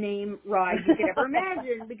aptly named ride you could ever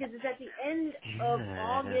imagine because it's at the end of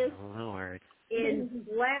August in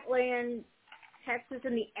Flatland, Texas,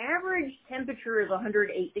 and the average temperature is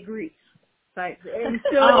 108 degrees. Right? And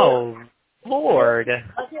so, oh, Lord.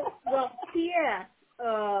 Okay, well, P.S.,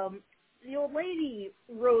 the old lady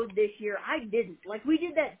rode this year. I didn't. Like, we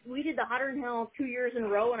did the Hotter Than Hell 2 years in a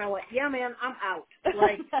row, and I went, yeah, man, I'm out.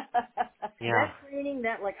 Like, that training,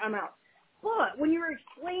 I'm out. But when you were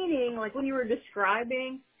explaining, like when you were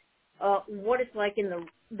describing what it's like in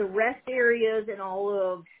the rest areas and all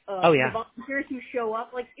of the volunteers who show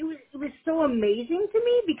up, like it was so amazing to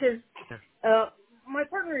me because my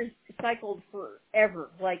partner has cycled forever,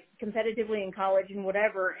 like competitively in college and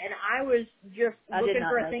whatever, and I was just looking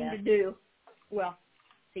for a thing to do. Well,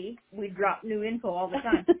 see, we drop new info all the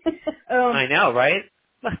time. I know, right?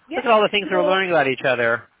 Look at all the things we're learning about each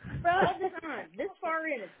other. All the time. This far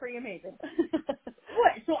in, it's pretty amazing.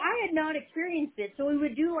 So I had not experienced it, so we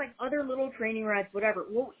would do like other little training rides, whatever.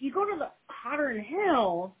 Well, you go to the Hotter Than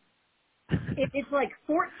Hell, it's like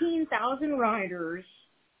 14,000 riders.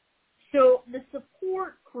 So the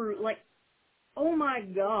support crew, like, oh my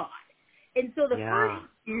God. And so the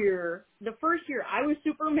first year I was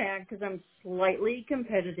super mad because I'm slightly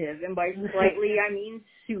competitive, and by slightly I mean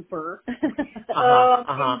super.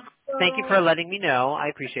 Thank you for letting me know. I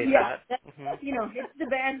appreciate that. It's the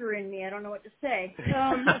badger in me. I don't know what to say.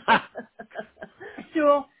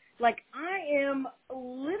 So, like, I am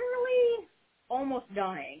literally almost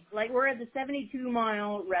dying. Like, we're at the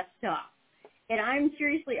 72-mile rest stop. And I'm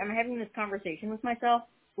having this conversation with myself,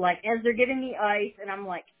 like, as they're giving me ice, and I'm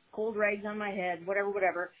like, cold rags on my head,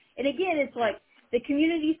 whatever. And again, it's like the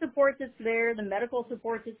community support that's there, the medical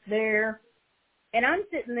support that's there, and I'm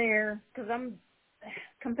sitting there because I'm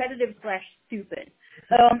competitive/stupid.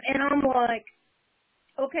 And I'm like,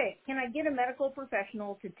 okay, can I get a medical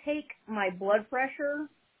professional to take my blood pressure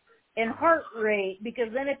and heart rate,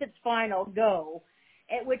 because then if it's fine, I'll go.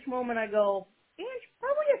 At which moment I go, it's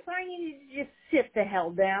probably a sign you need to just sit the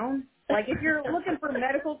hell down. Like, if you're looking for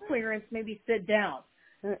medical clearance, maybe sit down.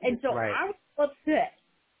 And so I was upset.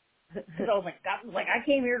 Because I was like, I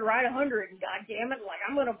came here to ride 100, and God damn it, like,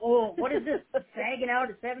 I'm going to, what is this? Sagging out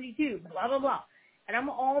at 72, blah, blah, blah. And I'm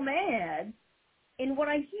all mad. And what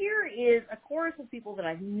I hear is a chorus of people that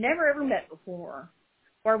I've never, ever met before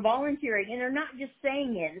who are volunteering, and they're not just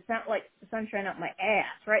saying it. It's not like the sunshine up my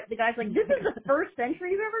ass, right? The guy's like, this is the first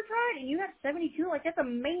century you've ever tried, and you have 72? Like, that's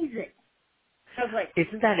amazing. I was like,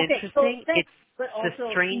 isn't that okay, interesting? So it's but also,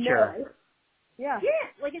 the stranger. No. Yeah.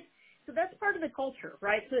 Yeah, like so that's part of the culture,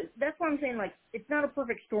 right? So that's why I'm saying, like, it's not a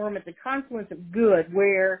perfect storm. It's a confluence of good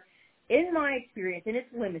where, in my experience, and it's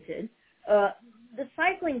limited, the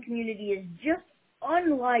cycling community is just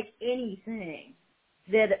unlike anything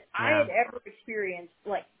that I had ever experienced,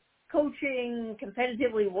 like coaching,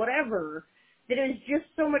 competitively, whatever, that is just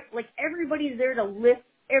so much, like, everybody's there to lift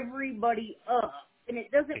everybody up. And it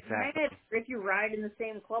doesn't matter if you ride in the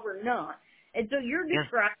same club or not. And so you're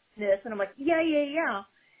describing this, and I'm like, yeah.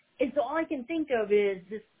 And so all I can think of is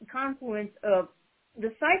this confluence of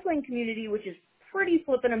the cycling community, which is pretty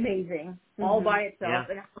flippin' amazing all by itself,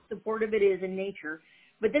 and how supportive it is in nature.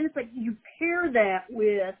 But then it's like you pair that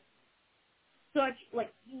with such,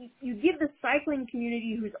 like, you give the cycling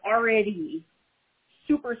community who's already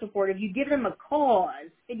super supportive, you give them a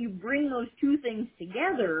cause, and you bring those two things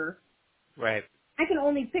together. Right. I can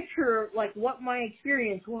only picture, like, what my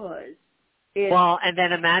experience was. Well, and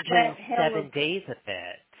then imagine 7 days of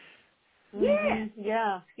it.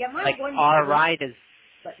 Yeah. Yeah. Like, our ride is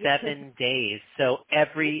 7 days. So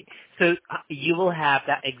you will have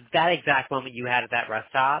that exact moment you had at that rest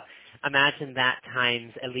stop. Imagine that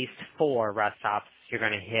times at least 4 rest stops you're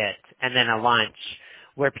going to hit, and then a lunch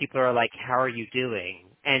where people are like, how are you doing?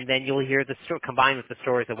 And then you'll hear the story combined with the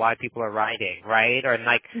stories of why people are riding, right? Or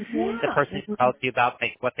like the person who tells you about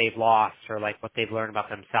like what they've lost or like what they've learned about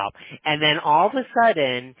themselves. And then all of a sudden,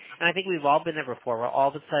 and I think we've all been there before, where all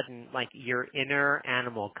of a sudden like your inner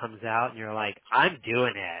animal comes out and you're like, I'm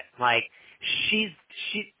doing it. Like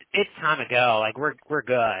it's time to go. Like we're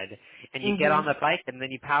good. And you get on the bike and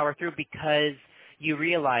then you power through because you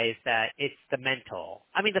realize that it's the mental.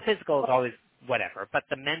 I mean, the physical is always whatever, but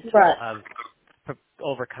the mental of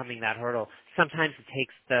overcoming that hurdle. Sometimes it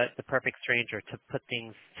takes the perfect stranger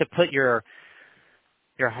to put your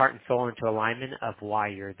heart and soul into alignment of why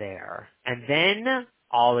you're there. And then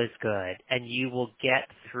all is good and you will get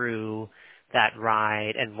through that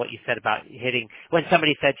ride. And what you said about hitting, when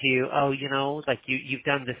somebody said to you, oh, you know, like you've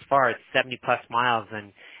done this far, it's 70 plus miles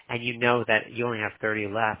and you know that you only have 30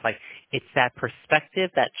 left. Like, it's that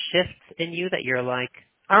perspective that shifts in you that you're like,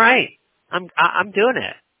 all right, I'm doing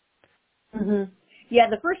it. Yeah,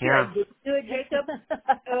 the first year I did do it, Jacob,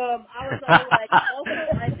 I was all like, also,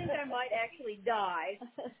 I think I might actually die.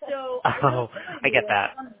 So I get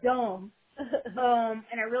that. I'm dumb.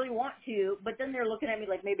 And I really want to, but then they're looking at me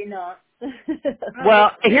like, maybe not.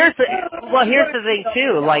 Well, here's the thing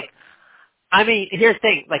too, like, I mean, here's the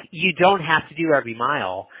thing, like, you don't have to do every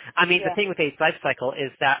mile. I mean, the thing with Ace Life Cycle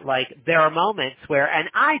is that, like, there are moments where, and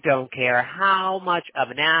I don't care how much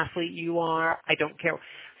of an athlete you are, I don't care,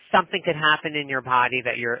 something could happen in your body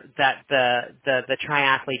that the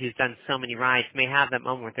triathlete who's done so many rides may have that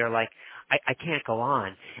moment where they're like, I can't go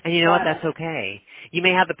on. And you know what, that's okay. You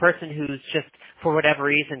may have the person who's just, for whatever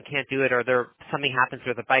reason, can't do it, or something happens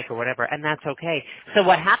with a bike or whatever, and that's okay. So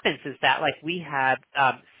what happens is that, like, we have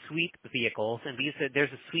sweep vehicles, and there's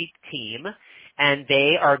a sweep team, and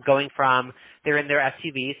they are they're in their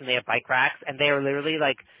SUVs, and they have bike racks, and they are literally,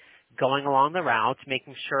 like, going along the route,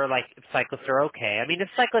 making sure, like, if cyclists are okay. I mean, if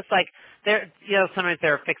cyclists, like, sometimes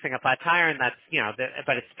they're fixing a flat tire, and that's,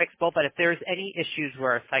 but it's fixable, but if there's any issues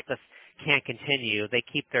where a cyclist can't continue, they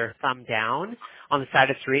keep their thumb down on the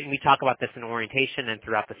side of the street, and we talk about this in orientation and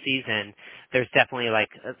throughout the season. There's definitely like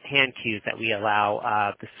hand cues that we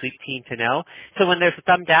allow the sweep team to know. So when there's a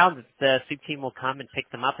thumb down, the sweep team will come and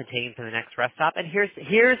pick them up and take them to the next rest stop. And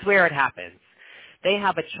here's where it happens. They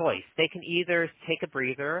have a choice. They can either take a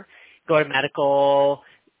breather, go to medical,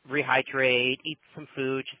 rehydrate, eat some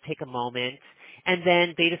food, just take a moment, and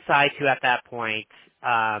then they decide to, at that point,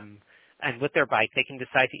 and with their bike, they can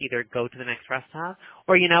decide to either go to the next rest stop,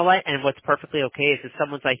 or you know what, and what's perfectly okay is if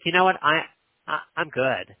someone's like, you know what, I'm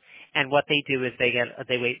good. And what they do is they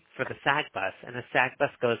wait for the SAG bus, and the SAG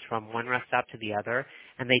bus goes from one rest stop to the other,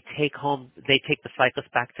 and they take the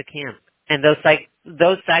cyclist back to camp. And those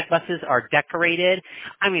SAG buses are decorated.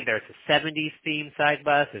 I mean, there's a 70s themed SAG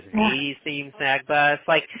bus, there's an 80s themed SAG bus,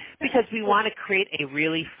 like, because we want to create a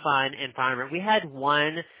really fun environment. We had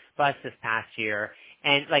one bus this past year,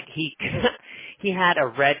 and like he he had a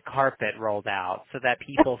red carpet rolled out so that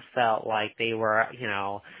people felt like they were,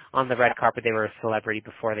 on the red carpet, they were a celebrity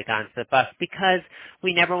before they got into the bus, because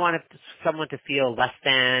we never wanted someone to feel less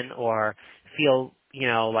than or feel,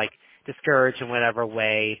 like discouraged in whatever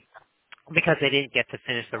way because they didn't get to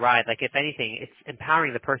finish the ride. Like, if anything, it's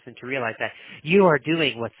empowering the person to realize that you are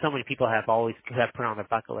doing what so many people have put on their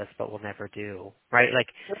bucket list but will never do, right? Like,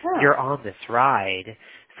 you're on this ride.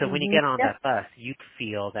 So when you get on that bus, you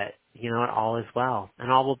feel that, all is well and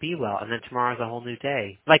all will be well, and then tomorrow's a whole new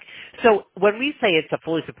day. Like, so when we say it's a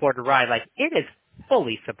fully supported ride, like, it is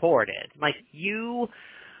fully supported. Like, you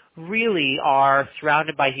really are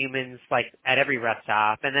surrounded by humans, like, at every rest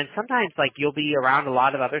stop. And then sometimes, like, you'll be around a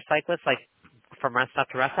lot of other cyclists, like, from rest stop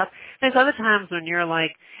to rest stop. There's other times when you're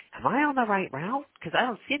like, am I on the right route? Because I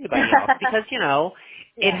don't see anybody else. Because,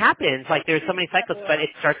 it happens. Like, there's so many cyclists, but it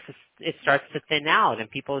starts to thin out,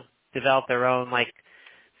 and people develop their own, like,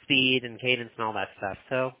 speed and cadence and all that stuff.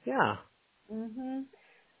 So, yeah. Mhm.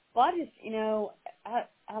 Well, I just,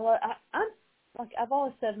 I've all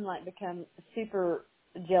of a sudden, like, become super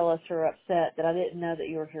jealous or upset that I didn't know that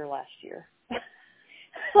you were here last year.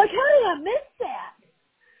 Like, how did I miss that?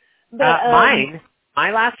 But,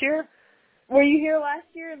 my last year? Were you here last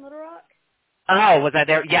year in Little Rock? Oh, was I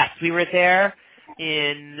there? Yes, we were there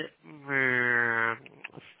in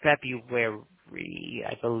February,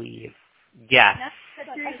 I believe. Yes.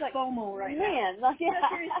 That's serious FOMO right now. Man, like, That's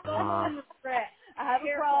serious FOMO and regret. I have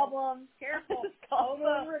a problem. Careful. It's called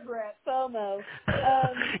FOMO and regret. FOMO.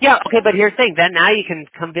 Yeah, okay, but here's the thing. Then now you can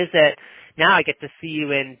come visit. Now I get to see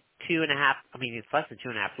you in it's less than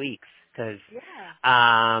 2.5 weeks.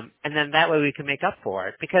 And then that way we can make up for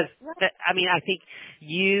it. Because, I think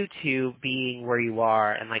you two being where you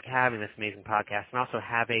are and, like, having this amazing podcast and also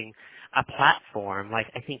having a platform, like,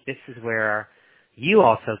 I think this is where you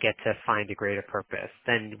also get to find a greater purpose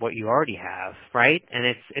than what you already have, right? And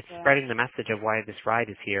it's spreading the message of why this ride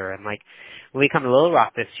is here. And, like, when we come to Little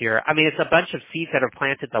Rock this year, it's a bunch of seeds that are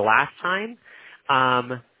planted the last time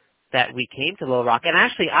that we came to Little Rock. And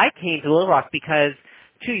actually, I came to Little Rock because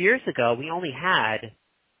 2 years ago, we only had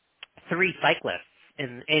 3 cyclists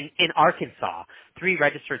in Arkansas, 3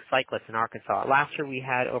 registered cyclists in Arkansas. Last year, we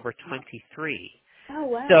had over 23. Oh,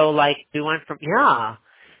 wow. So, like, we went from,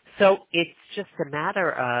 So it's just a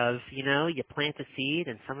matter of, you plant a seed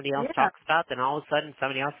and somebody else talks about it, then all of a sudden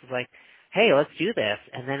somebody else is like, hey, let's do this,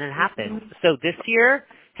 and then it happens. So this year,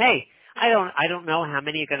 hey, I don't know how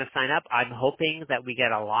many are going to sign up. I'm hoping that we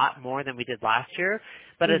get a lot more than we did last year,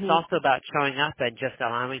 but it's also about showing up and just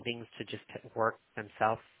allowing things to just work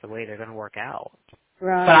themselves the way they're going to work out.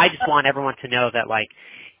 Right. But I just want everyone to know that, like,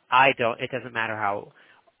 it doesn't matter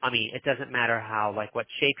how, like, what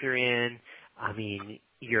shape you're in,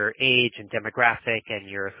 your age and demographic and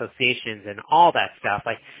your associations and all that stuff.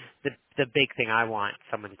 Like, the big thing I want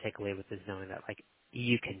someone to take away with is knowing that, like,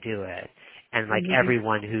 you can do it. And, like,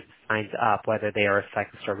 everyone who signs up, whether they are a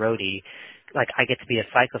cyclist or roadie, like, I get to be a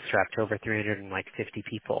cyclist rep to over 350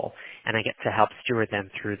 people, and I get to help steward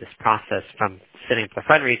them through this process from setting up the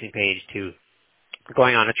fundraising page to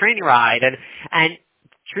going on a training ride. And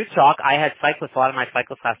truth talk, I had cyclists, a lot of my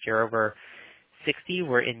cyclists last year, over 60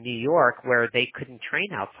 were in New York where they couldn't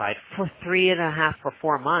train outside for 3.5 or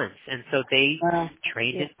 4 months. And so they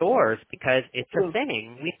trained indoors because it's a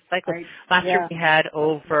thing. We cyclists. Last year we had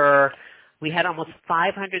almost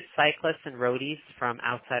 500 cyclists and roadies from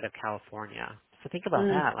outside of California. So think about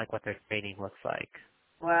that, like what their training looks like.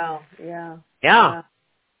 Wow, yeah. Yeah.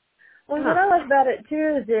 Well, what I like about it,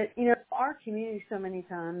 too, is that, our community so many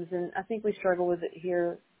times, and I think we struggle with it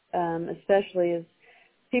here, especially is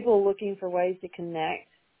people looking for ways to connect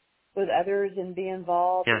with others and be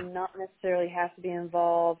involved and not necessarily have to be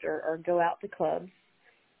involved or go out to clubs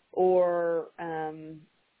or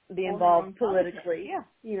be involved politically.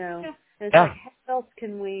 It's like, how else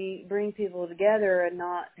can we bring people together and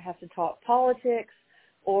not have to talk politics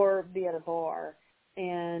or be at a bar?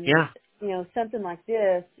 And, something like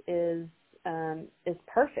this is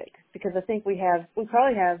perfect because I think we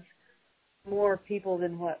probably have more people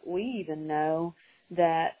than what we even know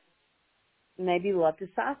that maybe love to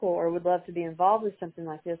cycle or would love to be involved with something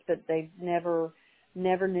like this, but they never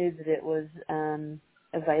knew that it was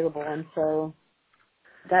available. And so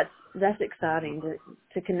that's exciting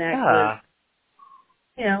to connect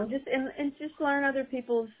with, just learn other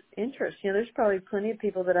people's interests. There's probably plenty of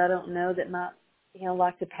people that I don't know that might,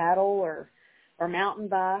 like to paddle or mountain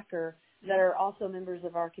bike or that are also members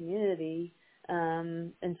of our community.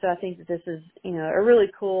 And so I think that this is, a really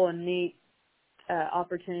cool and neat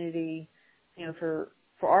opportunity, for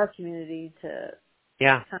our community to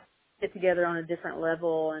kind of get together on a different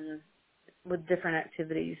level and with different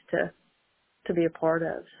activities to to be a part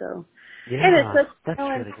of. So, yeah, and it's just, that's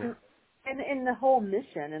really great. And the whole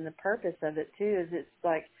mission and the purpose of it too is it's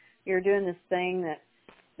like you're doing this thing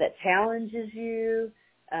that challenges you,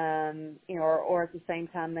 or at the same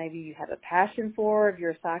time maybe you have a passion for if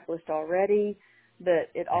you're a cyclist already, but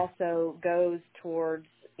it also goes towards,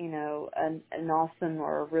 an awesome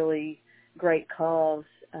or a really great cause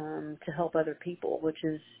to help other people, which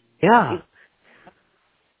is Yeah.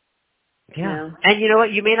 Yeah. And you know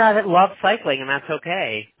what? You may not love cycling, and that's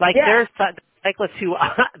okay. Like there are cyclists who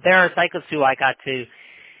I got to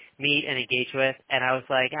meet and engage with, and I was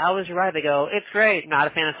like, "How was your ride?" They go, "It's great. Not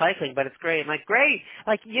a fan of cycling, but it's great." I'm like, "Great!"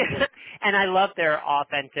 Like, yeah. And I love their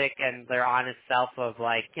authentic and their honest self of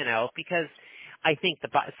like, because I think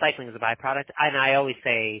cycling is a byproduct, and I always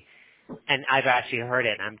say. And I've actually heard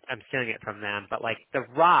it, and I'm stealing it from them, but like the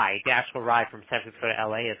actual ride from San Francisco to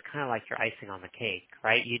LA is kind of like your icing on the cake,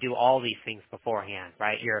 right? You do all these things beforehand,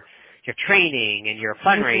 right? You're training and you're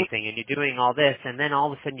fundraising and you're doing all this, and then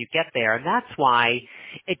all of a sudden you get there, and that's why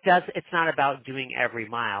it's not about doing every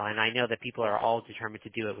mile, and I know that people are all determined to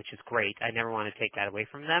do it, which is great. I never want to take that away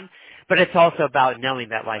from them, but it's also about knowing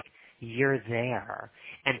that like you're there,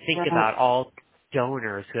 and think about all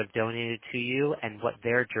donors who have donated to you and what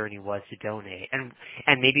their journey was to donate and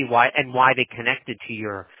maybe why they connected to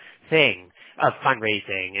your thing of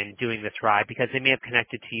fundraising and doing this ride, because they may have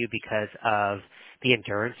connected to you because of the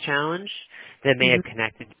endurance challenge. They may have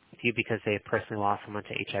connected with you because they have personally lost someone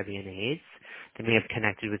to HIV and AIDS. They may have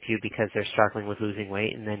connected with you because they're struggling with losing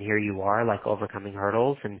weight, and then here you are like overcoming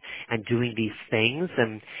hurdles and doing these things,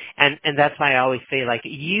 and that's why I always say like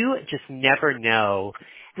you just never know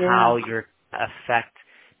how you're affect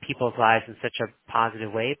people's lives in such a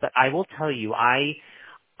positive way. But I will tell you,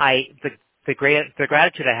 the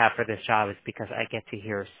gratitude I have for this job is because I get to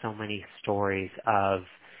hear so many stories of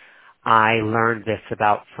I learned this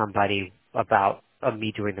about somebody about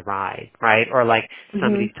me doing the ride, right? Or like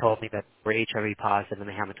somebody told me that we're HIV positive and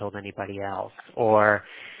they haven't told anybody else. Or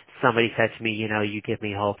somebody said to me, you give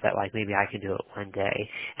me hope that like maybe I can do it one day.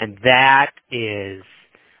 And that is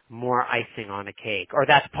more icing on a cake, or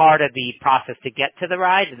that's part of the process to get to the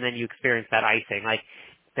ride, and then you experience that icing. Like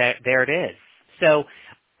there it is. So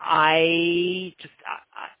I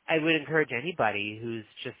would encourage anybody who's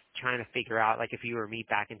just trying to figure out, like if you were me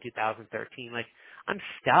back in 2013, like I'm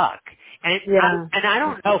stuck, and I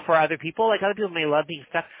don't know for other people. Like other people may love being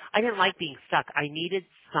stuck. I didn't like being stuck. I needed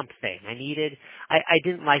something. I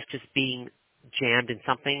didn't like just being jammed in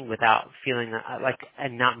something without feeling like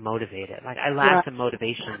and not motivated. Like I lacked some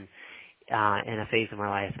motivation in a phase of my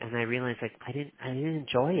life, and I realized like I didn't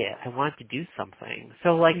enjoy it. I wanted to do something.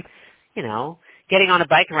 So like, getting on a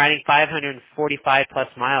bike and riding 545 plus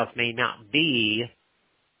miles may not be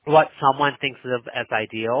what someone thinks of as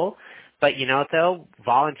ideal, but you know what though,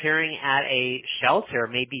 volunteering at a shelter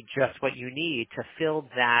may be just what you need to fill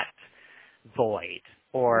that void,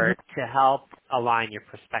 or to help align your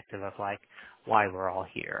perspective of like why we're all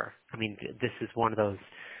here. I mean, this is one of those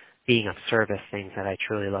being of service things that I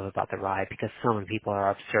truly love about the ride, because so many people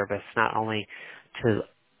are of service not only to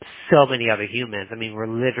so many other humans. I mean, we're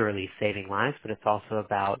literally saving lives, but it's also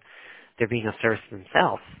about they're being of service to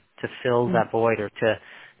themselves to fill that void, or to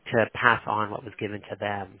pass on what was given to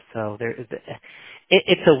them. So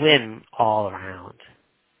it's a win all around.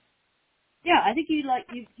 Yeah, I think you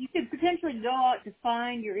could potentially go out to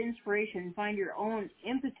find your inspiration, find your own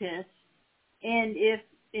impetus, and if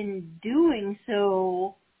in doing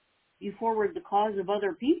so you forward the cause of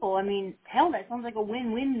other people, I mean, hell, that sounds like a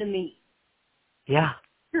win-win to me. Yeah.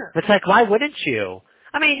 Sure. It's like, why wouldn't you?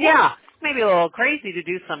 I mean, yeah, maybe a little crazy to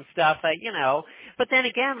do some stuff, but then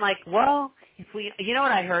again, like, well, if we,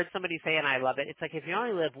 what I heard somebody say, and I love it, it's like, if you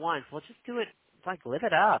only live once, well, just do it, like, live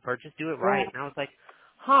it up, or just do it right. And I was like,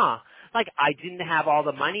 like, I didn't have all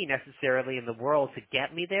the money necessarily in the world to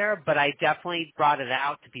get me there, but I definitely brought it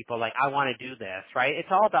out to people, like, I want to do this, right? It's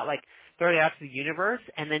all about, like, throwing it out to the universe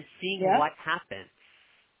and then seeing what happens.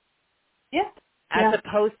 Yeah. As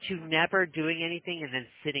opposed to never doing anything and then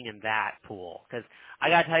sitting in that pool. Because I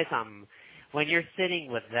got to tell you something, when you're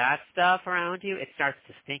sitting with that stuff around you, it starts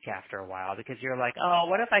to stink after a while, because you're like, oh,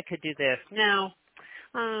 what if I could do this? No.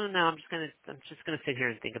 Oh, no, I'm just gonna sit here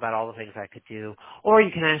and think about all the things I could do. Or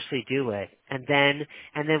you can actually do it. And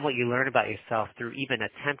then what you learn about yourself through even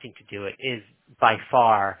attempting to do it is by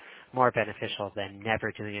far more beneficial than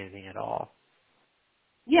never doing anything at all.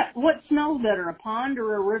 Yeah, what smells better, a pond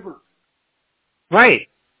or a river? Right.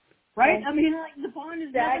 Right? I mean, like, the pond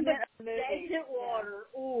is nothing but stagnant water,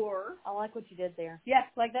 or... I like what you did there. Yeah,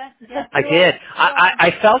 like that? Yeah. I did.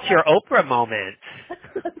 I felt your Oprah moment.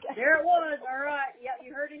 There it was. All right. Yeah,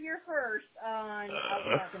 you heard it here first on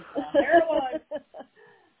Arkansas. There it was.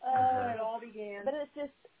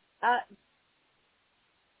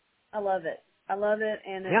 love it. I love it,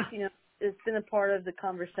 and it's, it's been a part of the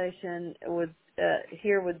conversation with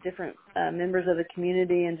here with different members of the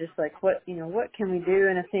community, and just like what can we do?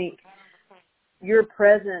 And I think your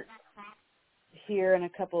presence here in a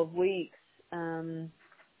couple of weeks. I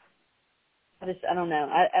don't know.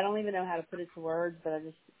 I don't even know how to put it to words, but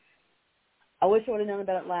I wish I would have known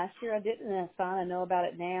about it last year. I didn't, and that's fine. I know about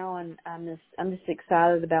it now, and I'm just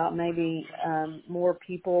excited about maybe more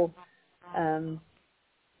people,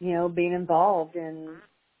 being involved in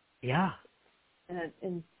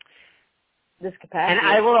in this capacity. And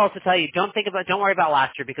I will also tell you, don't worry about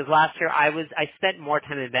last year, because last year I spent more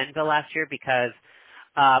time in Bentonville last year because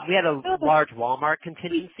we had a large Walmart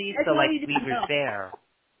contingency, so we were there.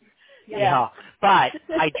 Yeah. But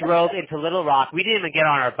I drove into Little Rock. We didn't even get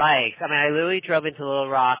on our bikes. I mean, I literally drove into Little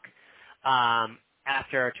Rock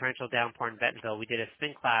after a torrential downpour in Bentonville. We did a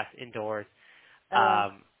spin class indoors.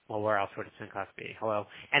 Well, where else would a spin class be? Hello.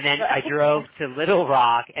 And then I drove to Little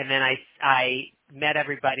Rock, and then I met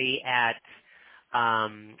everybody at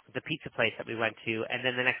the pizza place that we went to, and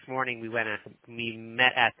then the next morning we met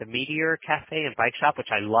at the Meteor Cafe and Bike Shop,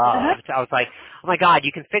 which I loved. I was like, oh my God,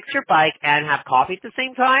 you can fix your bike and have coffee at the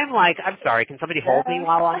same time? Like, I'm sorry, can somebody hold me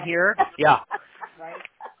while I'm here? Yeah. Right.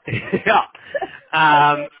 Yeah.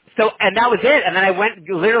 And that was it. And then I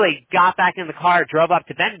literally got back in the car, drove up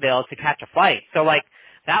to Bentonville to catch a flight. So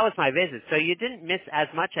that was my visit. So you didn't miss as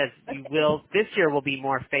much as you will. This year will be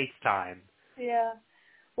more FaceTime. Yeah.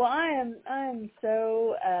 Well, I am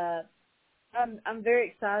so I'm very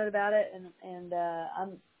excited about it, and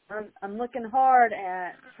I'm looking hard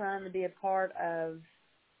at trying to be a part of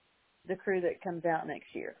the crew that comes out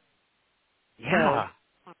next year. Yeah.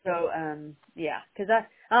 So yeah, because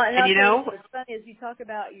what's funny is you talk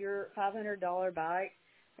about your $500 bike,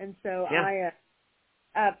 and so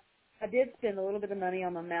I did spend a little bit of money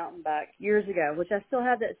on my mountain bike years ago, which I still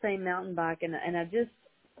have that same mountain bike, and I just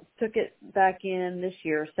took it back in this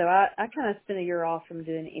year. So I kind of spent a year off from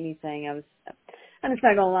doing anything. I'm just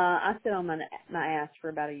not gonna lie, I sit on my ass for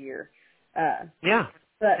about a year. Yeah,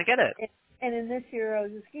 but I get it. And in this year, I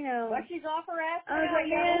was just, But she's off her ass. I was like,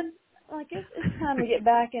 man, it's time to get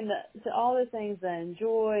back into all the things that I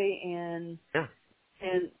enjoy and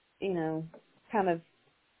kind of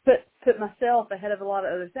put myself ahead of a lot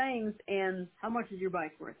of other things. And how much is your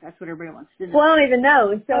bike worth? That's what everybody wants to know. Well, I don't even know.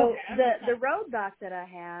 And so the road bike that I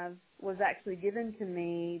have was actually given to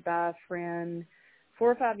me by a friend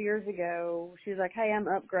 4 or 5 years ago. She was like, hey, I'm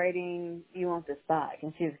upgrading. You want this bike?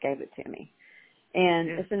 And she just gave it to me. And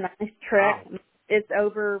it's a nice Trek. Wow.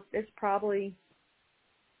 It's probably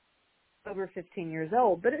over 15 years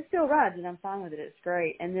old, but it still rides, and I'm fine with it. It's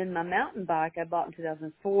great. And then my mountain bike I bought in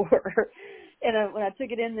 2004, and when I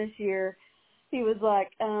took it in this year, he was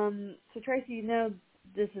like, so Tracy,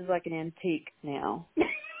 this is like an antique now.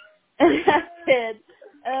 And I said,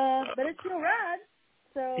 but it still rides.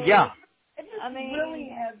 So yeah. It's really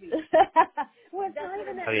heavy. Well, it's not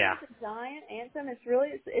even that it's a giant Anthem.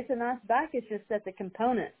 It's a nice bike. It's just that the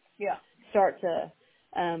components start to,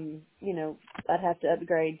 I'd have to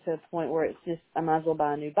upgrade to a point where it's just, I might as well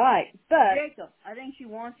buy a new bike. But Jacob, I think she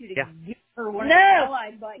wants you to give her one of the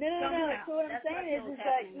Allied bikes. No. So what I'm saying is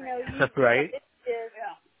that, you right.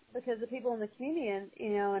 Because the people in the community,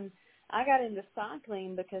 and I got into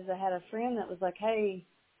cycling because I had a friend that was like, hey,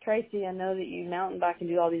 Tracy, I know that you mountain bike and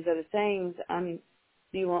do all these other things. Do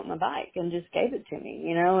you want my bike? And just gave it to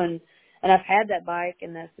me, and I've had that bike,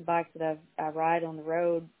 and that's the bike that I ride on the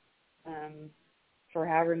road for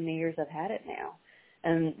however many years I've had it now.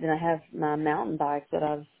 And then I have my mountain bike that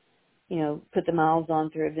I've, put the miles on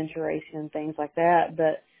through Adventuration and things like that.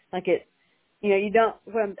 But you don't.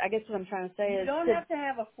 I guess what I'm trying to say is you don't have to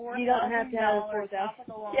have a $4,000 top of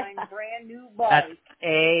the line brand new bike. That's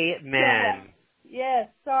amen. Yes,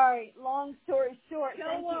 sorry. Long story short,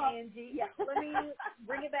 thank you, Angie. Yeah, let me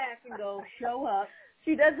bring it back and go show up.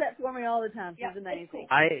 She does that for me all the time. She's amazing.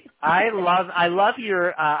 I love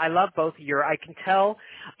your I love both your. I can tell.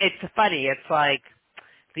 It's funny. It's like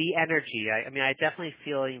the energy. I mean, I definitely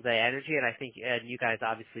feeling the energy, and I think you guys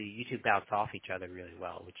obviously you two bounce off each other really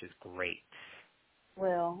well, which is great.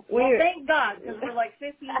 Well, thank God, because we're like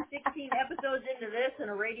 15, 16 episodes into this and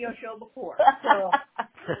a radio show before. So,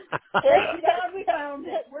 thank God we found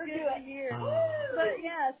it. We're doing here. But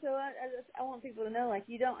yeah, so I want people to know,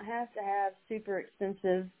 you don't have to have super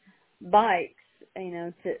expensive bikes,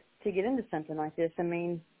 to get into something like this. I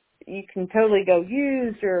mean, you can totally go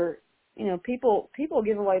used, or people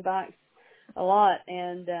give away bikes a lot,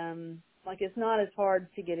 and it's not as hard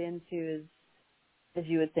to get into as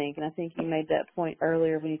you would think. And I think you made that point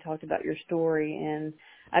earlier when you talked about your story, and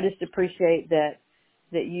I just appreciate that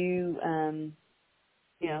you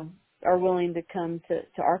are willing to come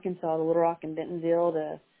to Arkansas, to Little Rock and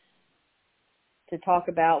Bentonville to talk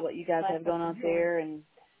about what you guys have going on there and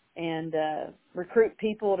recruit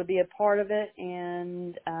people to be a part of it.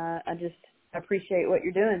 And I just appreciate what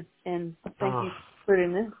you're doing, and thank you for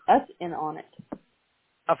putting us in on it.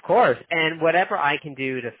 Of course, and whatever I can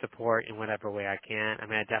do to support in whatever way I can. I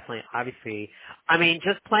mean, I definitely, obviously,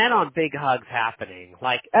 just plan on big hugs happening.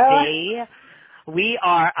 Like, we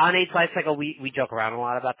are, on Age Life Cycle, we joke around a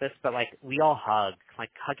lot about this, but, like, we all hug. Like,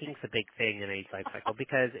 hugging's a big thing in Age Life Cycle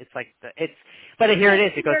because it's like, but here it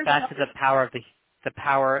is. It goes back to the power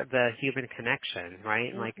of the human connection,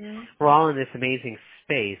 right? Like, we're all in this amazing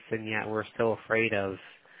space, and yet we're so afraid of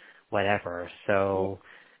whatever. So,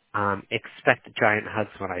 expect giant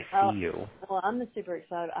hugs when I see you. Well, I'm super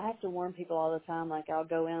excited. I have to warn people all the time. Like, I'll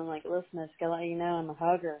go in, like, listen, I just gotta let you know I'm a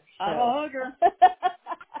hugger. So. I'm a hugger.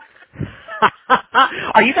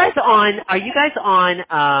 Are you guys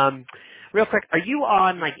on, real quick, are you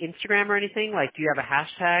on, like, Instagram or anything? Like, do you have a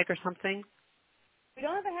hashtag or something? We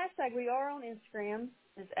don't have a hashtag. We are on Instagram.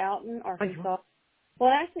 It's Alton, Arkansas.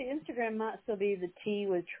 Well, actually, Instagram might still be the Tea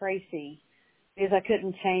with Tracy, because I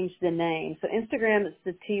couldn't change the name. So Instagram, it's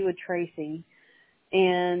the Tea with Tracy,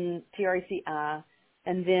 and TRACI.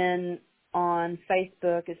 And then on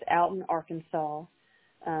Facebook, it's Alton, Arkansas.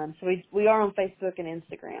 So we are on Facebook and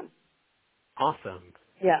Instagram. Awesome.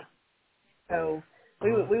 Yeah. So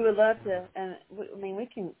we would love to, and we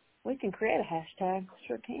can create a hashtag.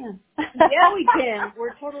 Sure can. Yeah, we can.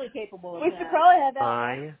 We're totally capable of that. We should probably have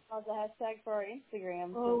that as a hashtag for our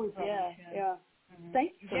Instagram. Oh, we probably should. Yeah.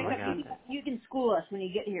 Thank you so much. You can school us when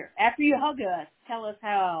you get here. After you hug us, tell us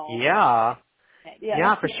how. Yeah.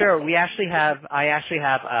 Yeah, for sure. I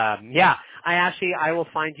will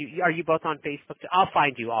find you. Are you both on Facebook? I'll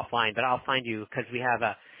find you offline, but I'll find you because we have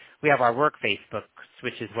our work Facebook,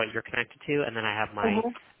 which is what you're connected to, and then I have my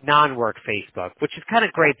non-work Facebook, which is kind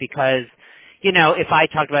of great because, if I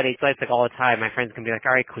talked about Age Life all the time, my friends can be like,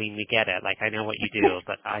 all right, Queen, we get it. Like, I know what you do,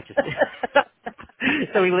 but I just...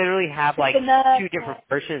 So we literally have, like, two different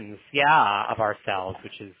versions, of ourselves,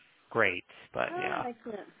 which is great, but, That makes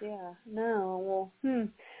sense, yeah. No, well,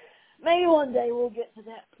 maybe one day we'll get to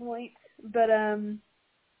that point, but,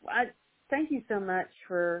 I thank you so much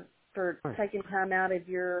for taking time out of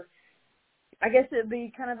your, I guess it'd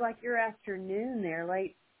be kind of like your afternoon there,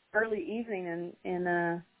 early evening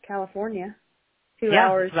in California. 2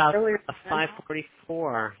 hours it's about earlier.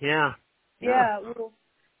 5:44. Yeah. Yeah.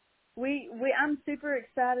 Well, I'm super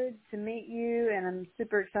excited to meet you, and I'm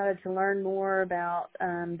super excited to learn more about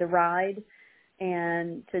the ride,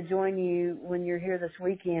 and to join you when you're here this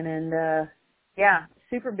weekend. And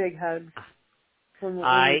super big hugs.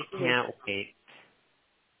 I can't wait.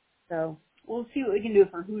 So we'll see what we can do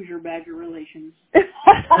for Hoosier Badger relations.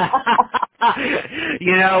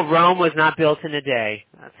 Rome was not built in a day.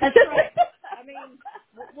 That's right. I mean,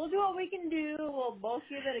 we'll do what we can do. We'll both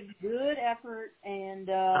give it a good effort, and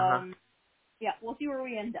we'll see where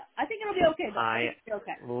we end up. I think it'll be okay. I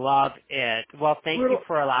love it. Well, thank you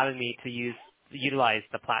for allowing me to utilize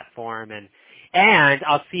the platform, and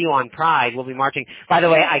I'll see you on Pride. We'll be marching. By the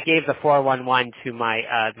way, I gave the 411 to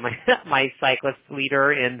my my cyclist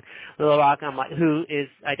leader in Little Rock, who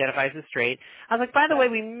identifies as straight. I was like, by the way,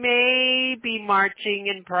 we may be marching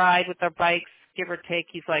in Pride with our bikes, give or take.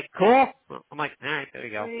 He's like, cool. I'm like, all right, there we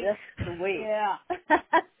go. That's sweet. Yeah.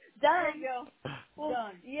 Done. There you go. Well,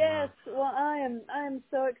 done. Yes. Well, I am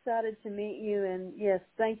so excited to meet you, and yes,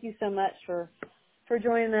 thank you so much for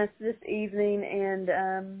joining us this evening. And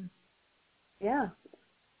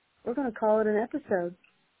we're going to call it an episode.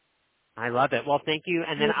 I love it. Well, thank you,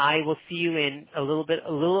 and then I will see you in a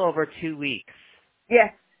little over 2 weeks.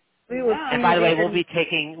 Yes, we will. And by the way, we'll be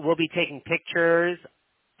taking pictures,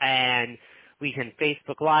 and we can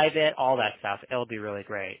Facebook Live it, all that stuff. It'll be really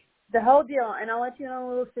great. The whole deal, and I'll let you know a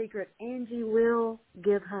little secret. Angie will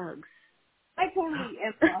give hugs. I totally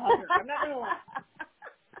am a hugger. I'm not going to lie.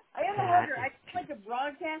 I am a hugger. I just like to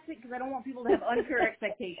broadcast it because I don't want people to have unfair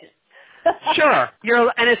expectations. Sure.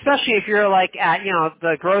 And especially if you're like at,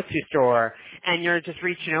 the grocery store and you're just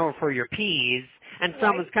reaching over for your peas and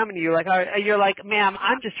someone's coming to you you're like, ma'am,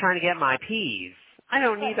 I'm just trying to get my peas. I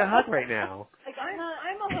don't need a hug right now. Like I'm a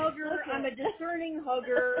hugger. I'm a discerning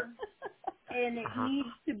hugger. And it needs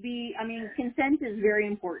to be, consent is very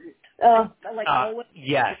important. Always.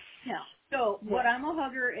 Yes. Yeah. So, but I'm a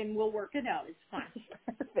hugger, and we'll work it out. It's fine.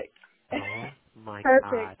 Perfect. Oh, my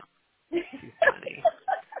God. Too funny.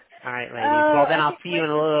 All right, ladies. Well, then I'll see you in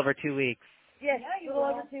a little over 2 weeks. Yes, a little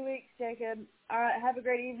over 2 weeks, Jacob. All right, have a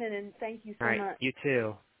great evening, and thank you so much. All right, you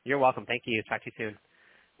too. You're welcome. Thank you. Talk to you soon.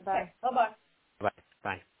 Bye. Okay. Bye-bye. Bye.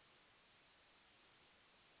 Bye.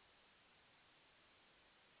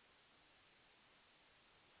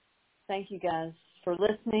 thank you guys for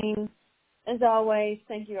listening. As always,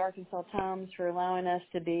 thank you, Arkansas Times, for allowing us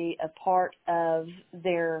to be a part of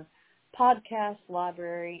their podcast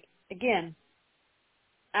library. Again,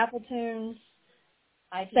 Apple Tunes,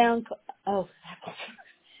 iTunes or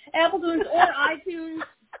iTunes,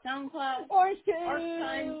 SoundCloud,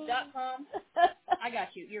 OrangeTimes.com. I got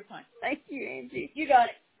you. You're fine. Thank you, Angie. You got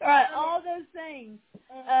it. All right, all those things.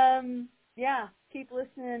 Yeah, keep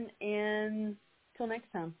listening, and till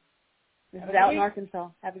next time. This is Out in Arkansas.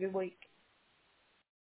 Have a good week.